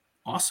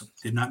 awesome.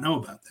 Did not know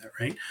about that,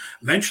 right?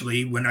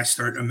 Eventually, when I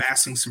start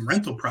amassing some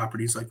rental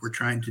properties like we're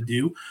trying to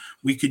do,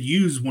 we could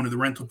use one of the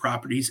rental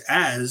properties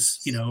as,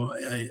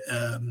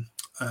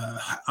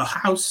 a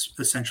house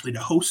essentially to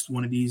host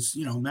one of these,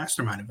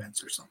 mastermind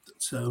events or something.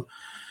 So,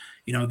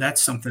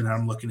 that's something that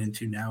I'm looking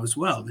into now as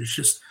well.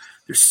 There's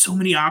so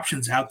many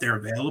options out there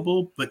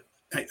available. But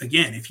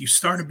again, if you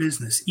start a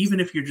business, even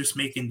if you're just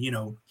making,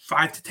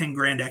 5 to 10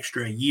 grand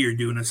extra a year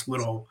doing this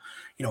little,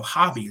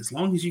 hobby, as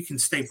long as you can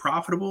stay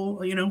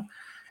profitable,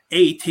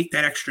 take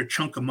that extra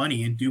chunk of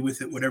money and do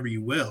with it whatever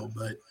you will.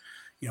 But,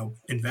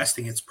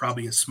 investing, it's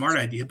probably a smart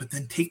idea, but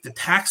then take the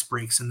tax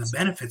breaks and the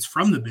benefits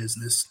from the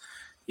business,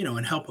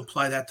 and help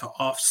apply that to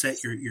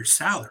offset your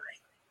salary,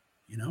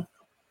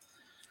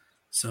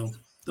 So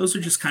those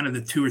are just kind of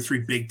the 2 or 3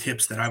 big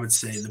tips that I would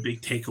say, the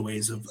big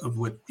takeaways of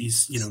what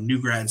these,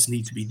 new grads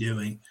need to be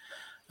doing.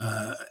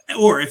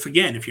 Or if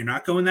you're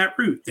not going that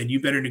route, then you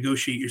better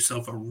negotiate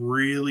yourself a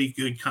really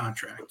good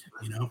contract.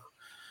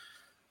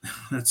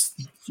 That's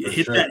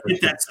hit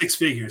that 6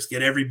 figures,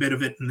 get every bit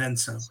of it, and then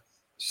some.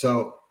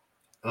 So,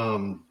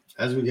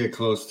 as we get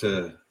close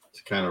to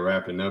kind of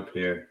wrapping up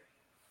here,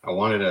 I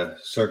wanted to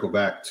circle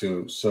back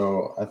to.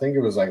 So I think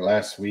it was like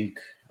last week.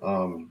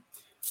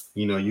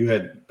 You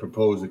had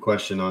proposed a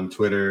question on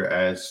Twitter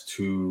as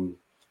to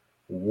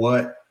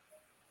what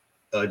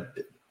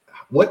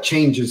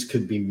changes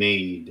could be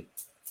made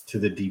to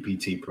the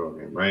DPT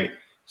program, right?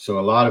 So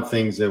a lot of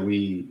things that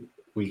we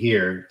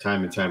hear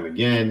time and time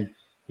again,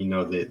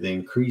 the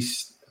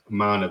increased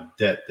amount of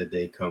debt that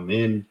they come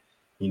in,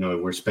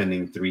 we're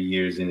spending 3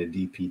 years in a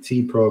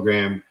DPT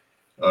program,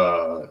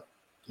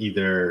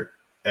 either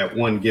at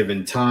one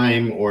given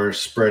time or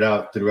spread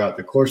out throughout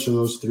the course of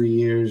those 3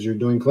 years, you're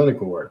doing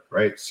clinical work,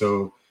 right?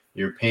 So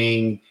you're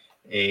paying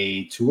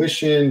a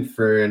tuition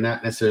for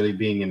not necessarily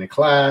being in a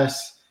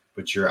class,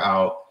 but you're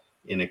out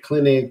in a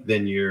clinic,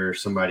 then you're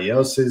somebody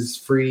else's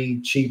free,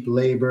 cheap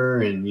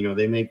labor, and,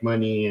 they make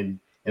money and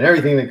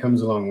everything that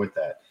comes along with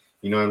that.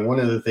 And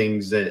one of the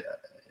things that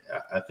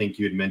I think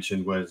you had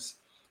mentioned was,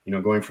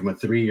 going from a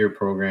 3-year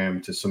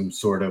program to some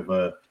sort of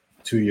a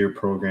 2-year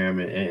program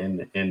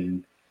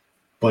and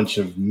bunch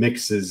of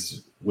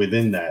mixes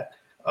within that.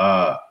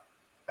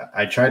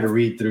 I tried to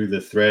read through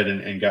the thread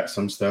and got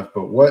some stuff,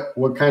 but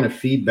what kind of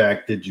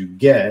feedback did you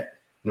get,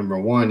 number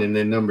one? And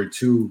then number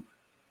two,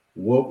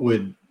 what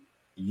would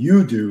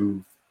you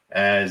do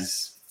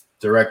as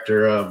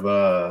director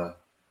of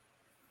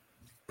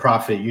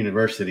Profit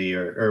University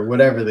or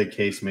whatever the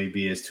case may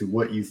be as to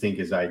what you think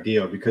is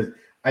ideal? Because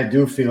I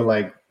do feel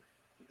like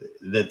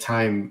the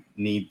time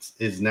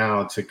is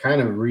now to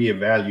kind of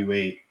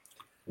reevaluate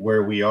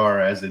where we are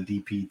as a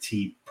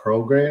DPT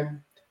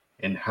program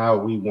and how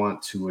we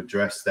want to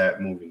address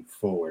that moving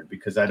forward,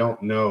 because I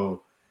don't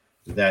know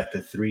that the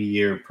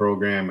 3-year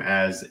program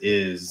as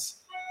is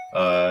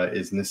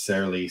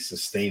necessarily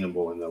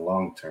sustainable in the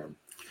long term.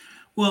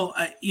 Well,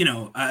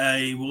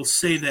 I will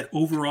say that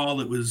overall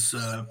it was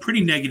a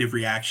pretty negative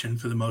reaction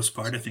for the most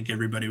part. I think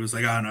everybody was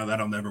like, "Oh no,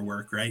 that'll never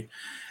work," right?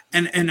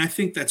 And I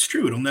think that's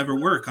true. It'll never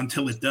work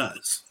until it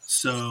does.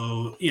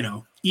 So,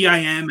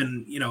 EIM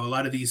and, a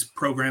lot of these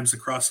programs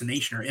across the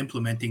nation are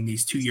implementing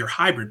these 2-year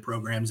hybrid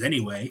programs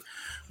anyway,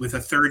 with a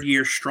third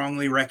year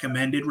strongly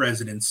recommended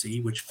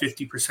residency, which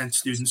 50%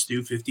 students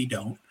do, 50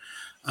 don't.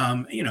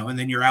 And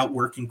then you're out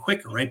working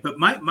quicker, right? But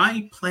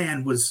my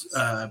plan was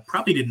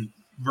probably didn't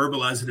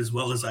verbalize it as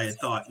well as I had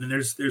thought. And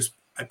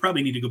I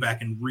probably need to go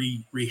back and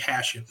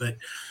rehash it, but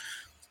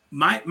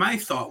my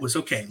thought was,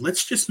 okay,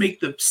 let's just make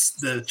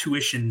the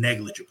tuition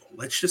negligible.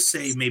 Let's just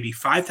say maybe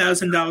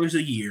 $5,000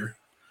 a year,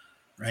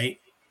 right,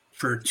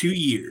 for 2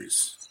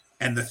 years,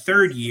 and the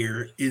third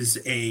year is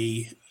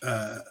a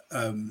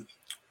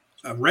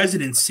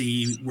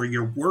residency where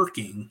you're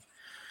working,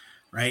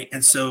 right?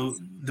 And so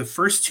the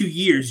first 2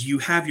 years you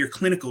have your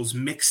clinicals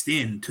mixed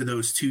into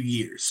those 2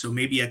 years. So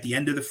maybe at the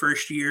end of the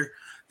first year,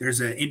 there's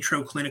an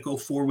intro clinical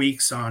 4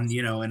 weeks on,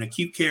 an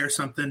acute care or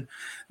something.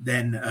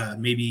 Then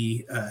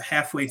maybe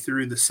halfway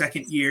through the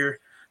second year,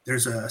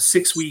 there's a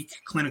 6-week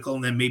clinical.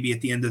 And then maybe at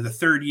the end of the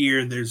third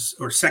year,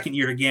 or second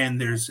year again,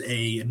 there's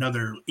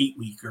another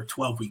 8-week or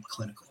 12-week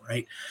clinical,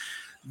 right?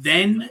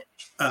 Then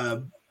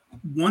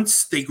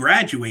once they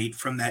graduate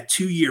from that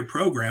 2-year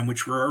program,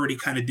 which we're already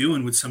kind of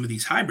doing with some of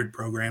these hybrid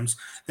programs,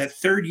 that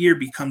third year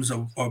becomes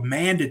a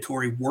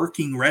mandatory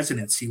working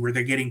residency where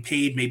they're getting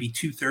paid maybe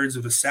 2/3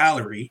 of a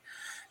salary.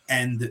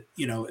 And,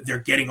 they're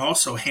getting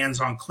also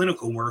hands-on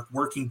clinical work,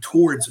 working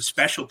towards a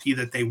specialty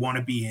that they want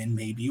to be in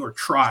maybe, or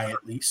try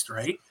at least,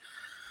 right?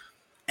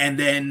 And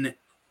then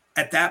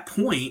at that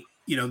point,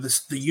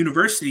 the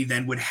university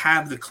then would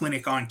have the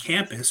clinic on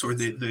campus, or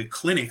the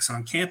clinics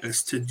on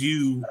campus, to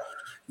do,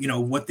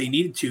 what they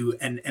needed to.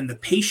 And the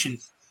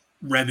patient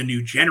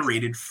revenue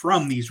generated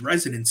from these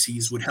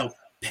residencies would help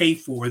pay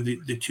for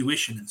the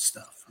tuition and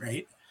stuff,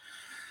 right?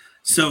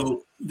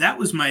 So that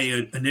was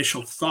my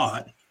initial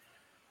thought.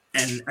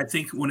 And I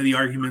think one of the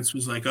arguments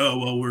was like, oh,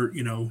 well,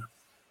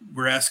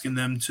 we're asking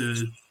them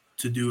to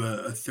do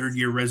a third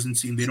year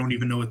residency and they don't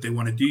even know what they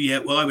want to do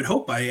yet. Well, I would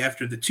hope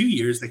after the 2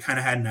 years, they kind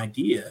of had an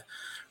idea,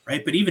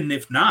 right? But even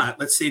if not,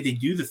 let's say they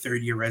do the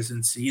third year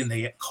residency and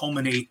they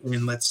culminate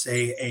in, let's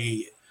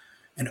say,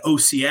 an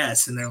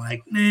OCS, and they're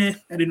like, nah,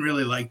 I didn't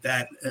really like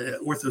that.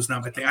 Ortho's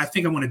not my thing. I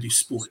think I want to do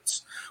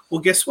sports.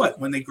 Well, guess what?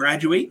 When they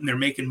graduate and they're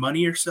making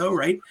money or so,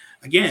 right?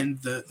 Again,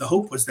 the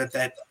hope was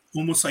that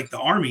almost like the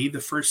Army,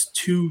 the first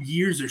 2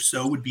 years or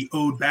so would be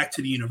owed back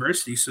to the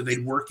university. So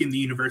they'd work in the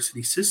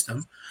university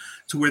system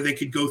to where they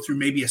could go through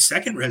maybe a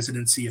second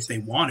residency if they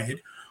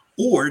wanted,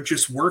 or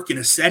just work in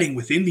a setting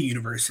within the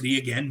university,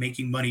 again,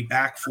 making money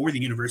back for the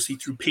university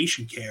through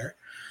patient care.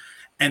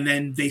 And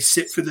then they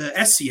sit for the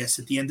SCS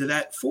at the end of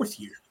that fourth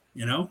year,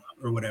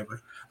 or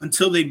whatever,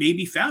 until they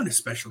maybe found a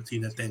specialty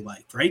that they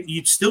liked, right?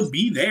 You'd still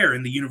be there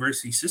in the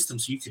university system,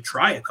 so you could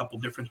try a couple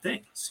different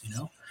things,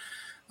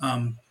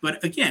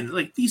 But again,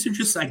 like, these are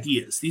just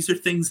ideas. These are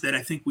things that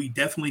I think we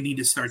definitely need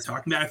to start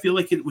talking about. I feel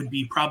like it would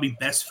be probably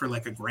best for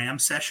like a Graham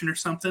session or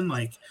something,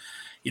 like,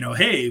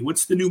 hey,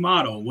 what's the new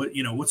model?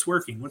 What's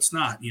working? What's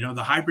not?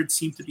 The hybrids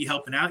seem to be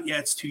helping out. Yeah,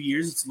 it's 2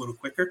 years. It's a little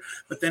quicker.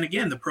 But then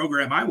again, the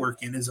program I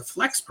work in is a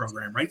flex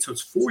program, right? So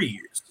it's 4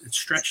 years. It's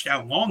stretched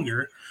out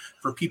longer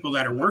for people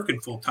that are working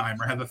full time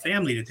or have a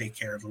family to take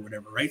care of or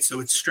whatever, right? So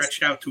it's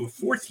stretched out to a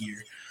fourth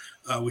year,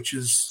 which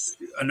is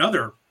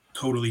another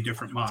totally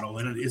different model.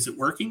 And is it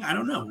working? I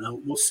don't know.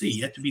 We'll see.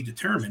 Yet to be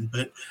determined.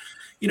 But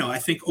I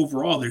think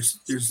overall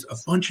there's a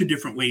bunch of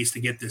different ways to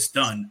get this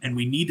done, and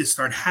we need to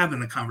start having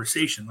the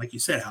conversation. Like you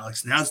said,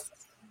 Alex, now's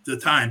the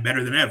time,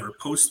 better than ever.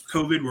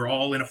 Post-COVID, we're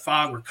all in a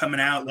fog. We're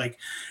coming out, like,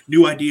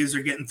 new ideas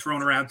are getting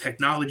thrown around.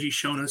 Technology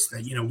showing us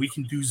that, we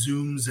can do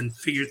Zooms and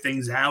figure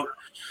things out.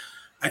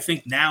 I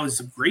think now is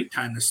a great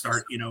time to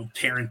start,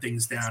 tearing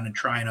things down and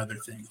trying other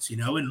things,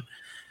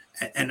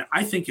 and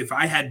I think if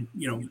I had,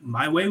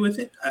 my way with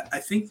it, I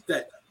think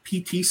that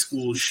PT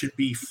schools should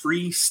be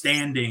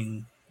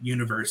freestanding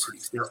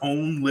universities, their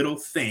own little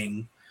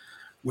thing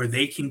where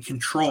they can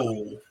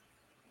control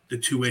the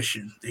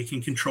tuition. They can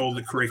control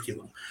the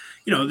curriculum.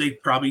 They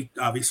probably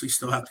obviously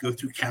still have to go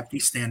through CAPT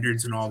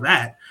standards and all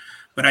that.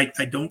 But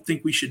I don't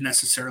think we should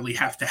necessarily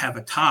have to have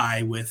a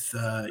tie with,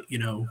 a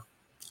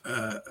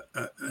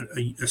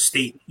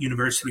state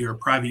university or a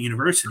private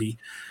university.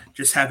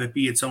 Just have it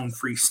be its own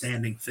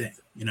freestanding thing,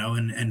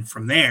 and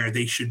from there,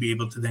 they should be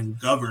able to then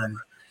govern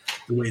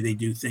the way they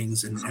do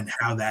things and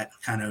how that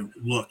kind of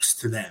looks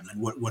to them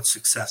and what's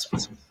successful.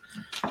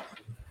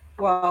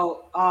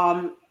 Well,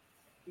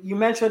 you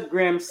mentioned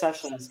Graham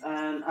sessions,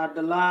 and at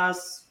the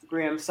last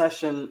Graham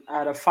session,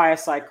 at a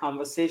fireside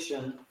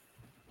conversation,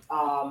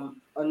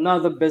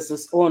 another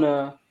business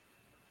owner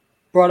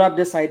brought up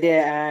this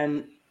idea,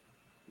 and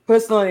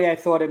personally, I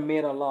thought it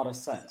made a lot of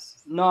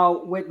sense.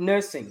 Now, with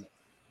nursing,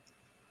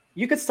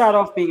 you could start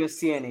off being a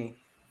CNA,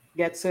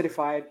 get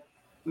certified,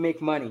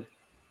 make money.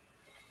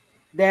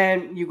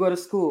 Then you go to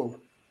school,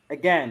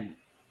 again,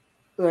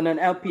 earn an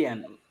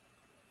LPN,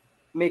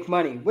 make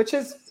money, which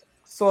is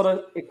sort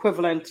of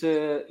equivalent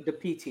to the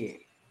PTA.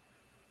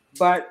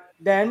 But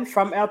then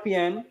from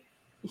LPN,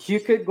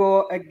 you could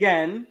go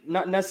again,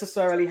 not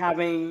necessarily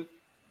having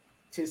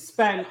to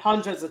spend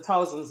hundreds of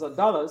thousands of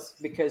dollars,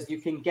 because you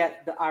can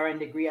get the RN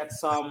degree at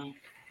some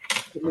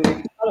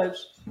community college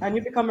and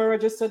you become a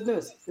registered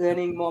nurse,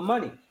 earning more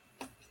money.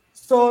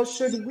 So,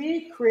 should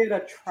we create a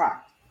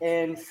track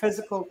in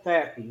physical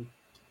therapy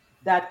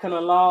that can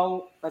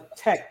allow a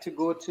tech to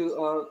go to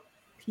a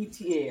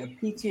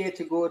PTA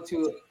to go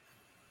to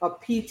a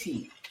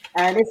PT?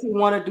 And if you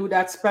want to do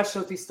that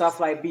specialty stuff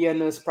like be a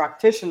nurse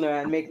practitioner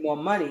and make more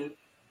money,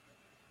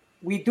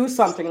 we do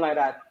something like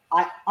that.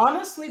 I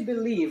honestly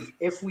believe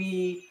if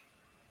we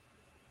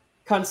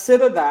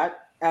consider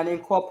that and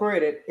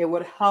incorporate it, it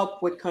would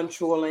help with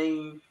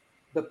controlling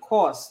the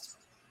cost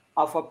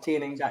of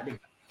obtaining that degree.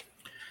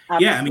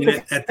 Yeah, I mean,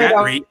 at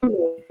that rate,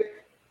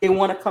 they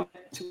want to come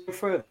to it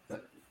further.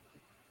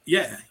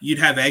 Yeah, you'd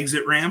have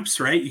exit ramps,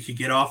 right? You could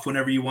get off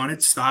whenever you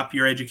wanted, stop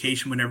your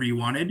education whenever you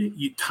wanted.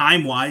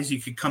 Time-wise, you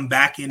could come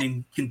back in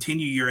and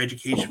continue your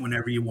education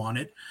whenever you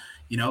wanted,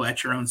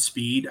 at your own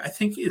speed. I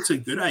think it's a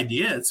good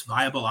idea. It's a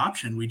viable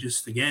option. We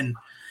just, again,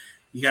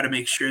 you got to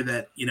make sure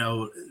that,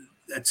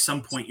 at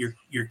some point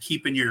you're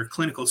keeping your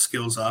clinical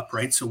skills up,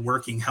 right? So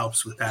working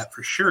helps with that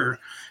for sure.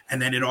 And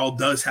then it all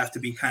does have to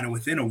be kind of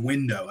within a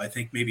window. I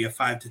think maybe a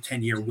 5 to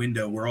 10 year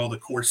window where all the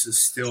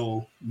courses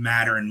still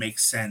matter and make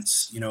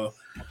sense,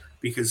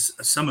 because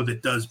some of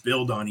it does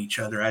build on each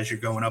other as you're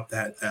going up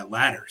that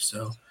ladder.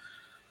 So,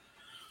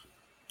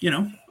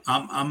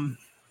 I'm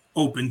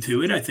open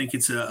to it. I think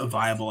it's a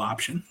viable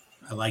option.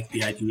 I like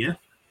the idea,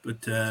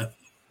 but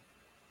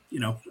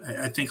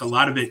I think a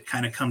lot of it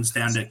kind of comes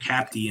down to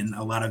CAPTI and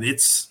a lot of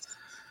its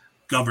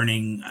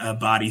governing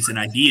bodies and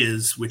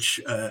ideas,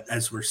 which,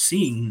 as we're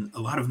seeing, a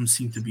lot of them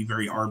seem to be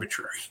very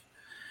arbitrary.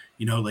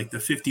 Like the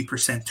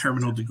 50%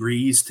 terminal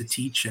degrees to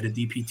teach at a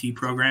DPT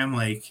program,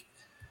 like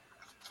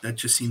that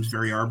just seems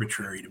very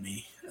arbitrary to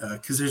me.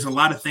 Because there's a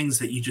lot of things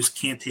that you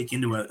just can't take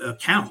into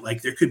account.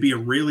 Like there could be a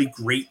really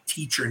great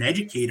teacher and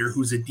educator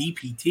who's a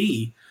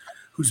DPT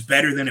who's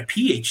better than a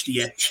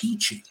PhD at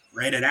teaching,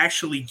 right? At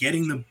actually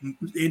getting the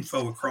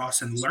info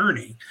across and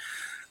learning,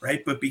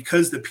 right? But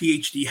because the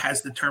PhD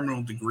has the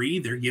terminal degree,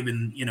 they're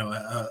given,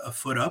 a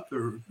foot up,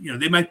 or,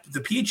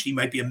 the PhD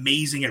might be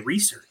amazing at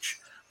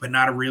research, but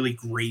not a really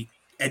great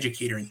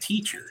educator and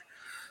teacher.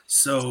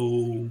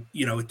 So,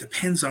 it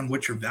depends on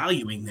what you're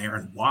valuing there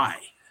and why.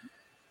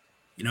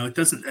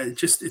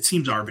 It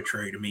seems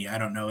arbitrary to me. I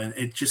don't know. And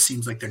it just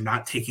seems like they're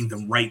not taking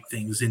the right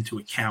things into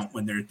account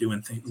when they're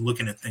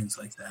looking at things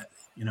like that,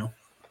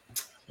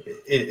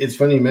 It's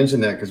funny you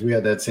mentioned that, because we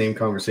had that same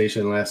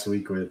conversation last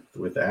week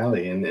with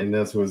Allie, and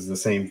that was the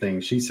same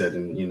thing she said.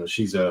 And,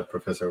 she's a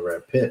professor over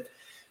at Pitt.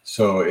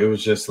 So it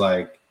was just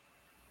like,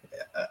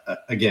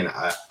 again,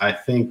 I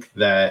think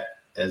that,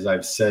 as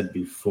I've said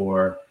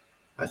before,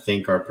 I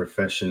think our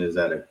profession is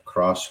at a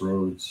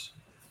crossroads.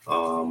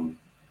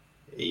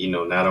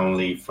 Not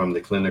only from the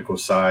clinical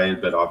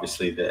side, but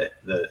obviously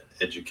the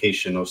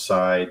educational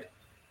side.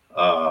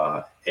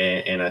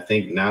 And I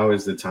think now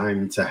is the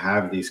time to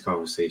have these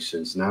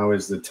conversations. Now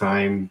is the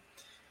time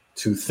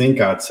to think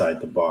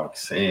outside the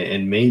box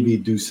and maybe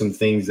do some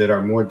things that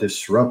are more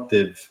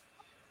disruptive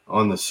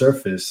on the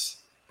surface,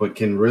 but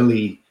can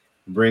really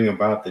bring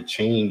about the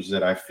change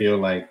that I feel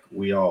like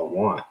we all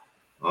want.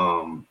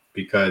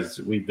 Because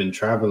we've been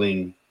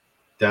traveling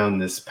down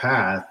this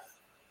path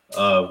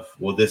of,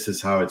 well, this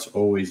is how it's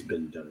always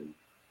been done,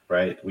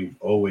 right? We've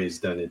always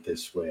done it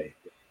this way.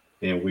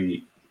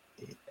 And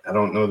I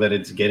don't know that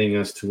it's getting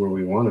us to where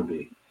we want to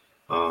be.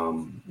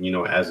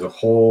 As a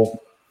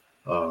whole,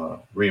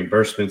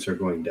 reimbursements are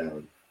going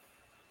down.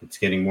 It's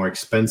getting more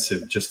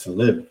expensive just to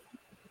live.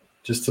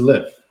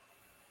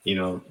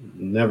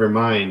 Never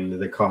mind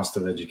the cost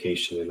of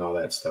education and all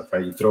that stuff,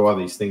 right? You throw all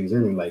these things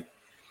in, like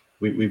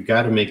we've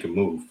got to make a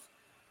move.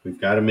 We've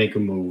got to make a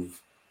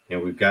move,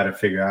 and we've got to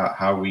figure out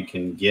how we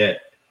can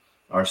get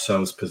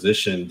ourselves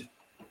positioned,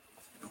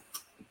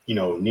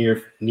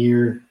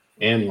 near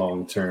and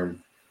long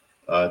term,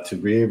 to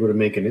be able to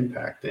make an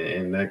impact.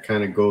 And that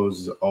kind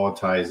of all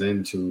ties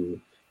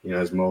into,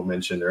 as Mo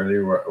mentioned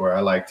earlier, where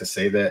I like to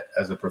say that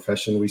as a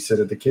profession, we sit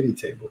at the kiddie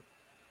table.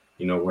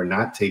 We're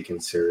not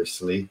taken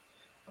seriously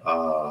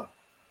for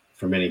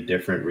many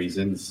different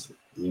reasons.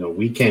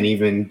 We can't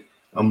even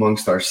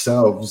amongst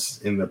ourselves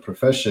in the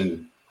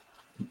profession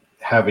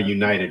have a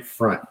united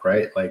front,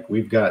 right? Like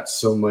we've got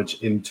so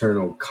much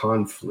internal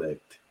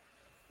conflict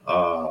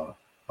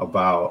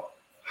about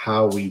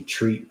how we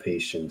treat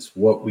patients,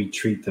 what we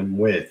treat them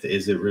with.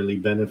 Is it really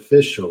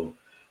beneficial?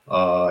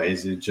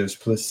 Is it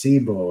just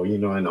placebo?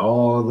 And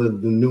all the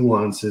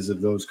nuances of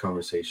those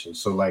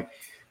conversations. So like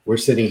we're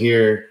sitting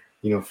here,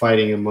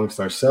 fighting amongst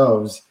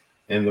ourselves,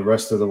 and the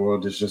rest of the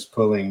world is just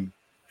pulling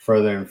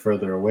further and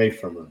further away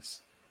from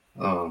us.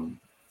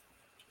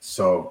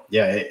 So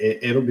yeah,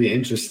 it'll be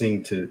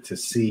interesting to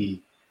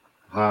see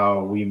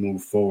how we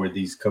move forward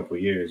these couple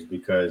of years,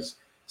 because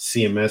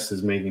CMS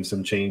is making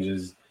some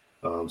changes.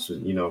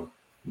 So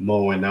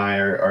Mo and I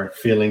are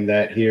feeling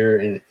that here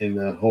in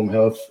the home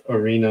health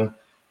arena.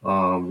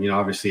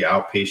 Obviously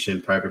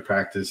outpatient private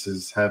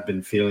practices have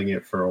been feeling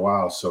it for a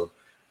while. So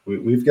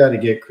we've got to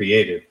get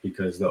creative,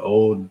 because the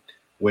old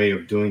way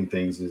of doing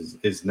things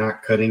is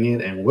not cutting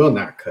it and will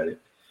not cut it,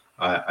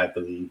 I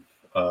believe,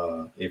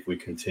 if we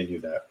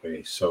continue that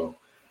way. So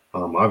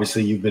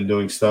obviously you've been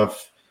doing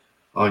stuff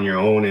on your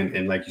own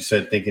and like you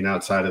said, thinking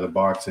outside of the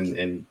box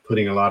and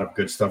putting a lot of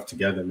good stuff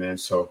together, man.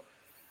 So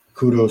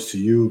kudos to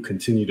you.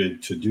 Continue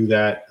to do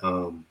that.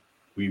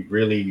 We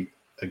really,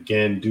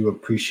 again, do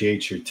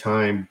appreciate your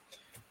time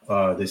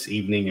this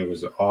evening. It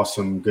was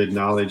awesome, good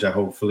knowledge.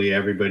 Hopefully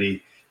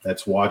everybody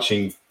that's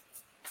watching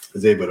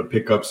is able to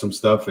pick up some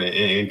stuff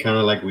and kind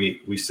of like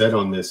we said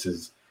on this,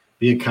 is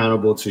be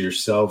accountable to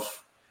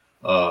yourself,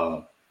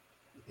 and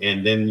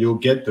then you'll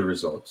get the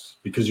results,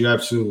 because you're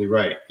absolutely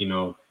right.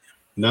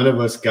 None of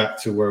us got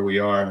to where we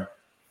are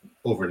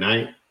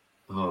overnight,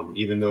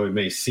 even though it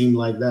may seem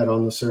like that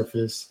on the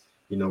surface.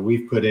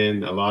 We've put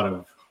in a lot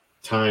of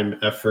time,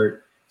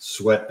 effort,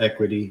 sweat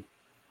equity,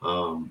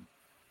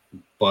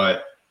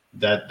 but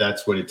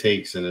that's what it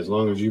takes. And as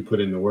long as you put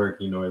in the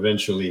work,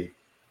 eventually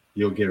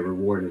you'll get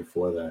rewarded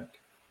for that.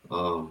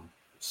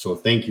 So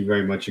thank you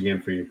very much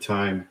again for your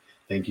time.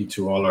 Thank you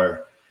to all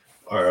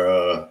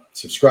our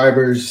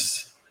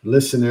subscribers,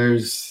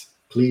 listeners.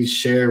 Please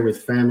share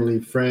with family,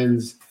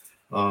 friends,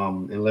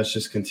 and let's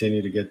just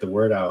continue to get the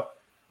word out.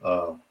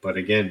 But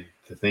again,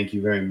 thank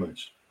you very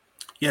much.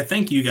 Yeah,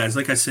 thank you guys.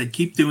 Like I said,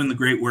 keep doing the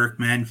great work,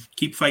 man.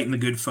 Keep fighting the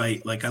good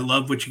fight. Like, I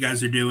love what you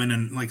guys are doing,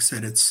 and like I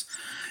said, it's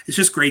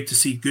just great to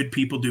see good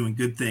people doing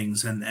good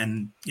things. And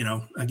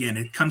again,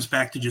 it comes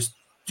back to just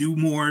do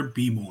more,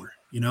 be more.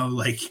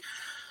 Like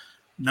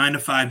 9 to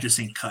 5 just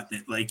ain't cutting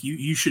it. Like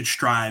you should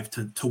strive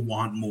to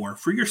want more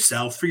for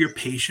yourself, for your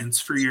patients,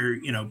 for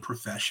your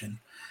profession.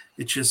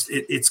 It's just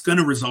it's going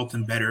to result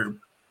in better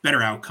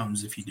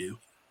outcomes if you do.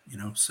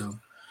 So.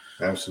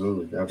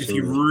 Absolutely. If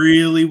you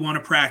really want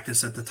to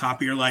practice at the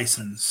top of your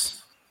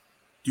license,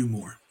 do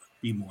more,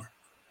 be more.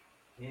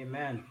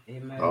 Amen.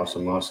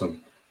 Awesome. Well,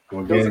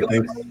 Don't again,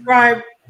 forget to subscribe.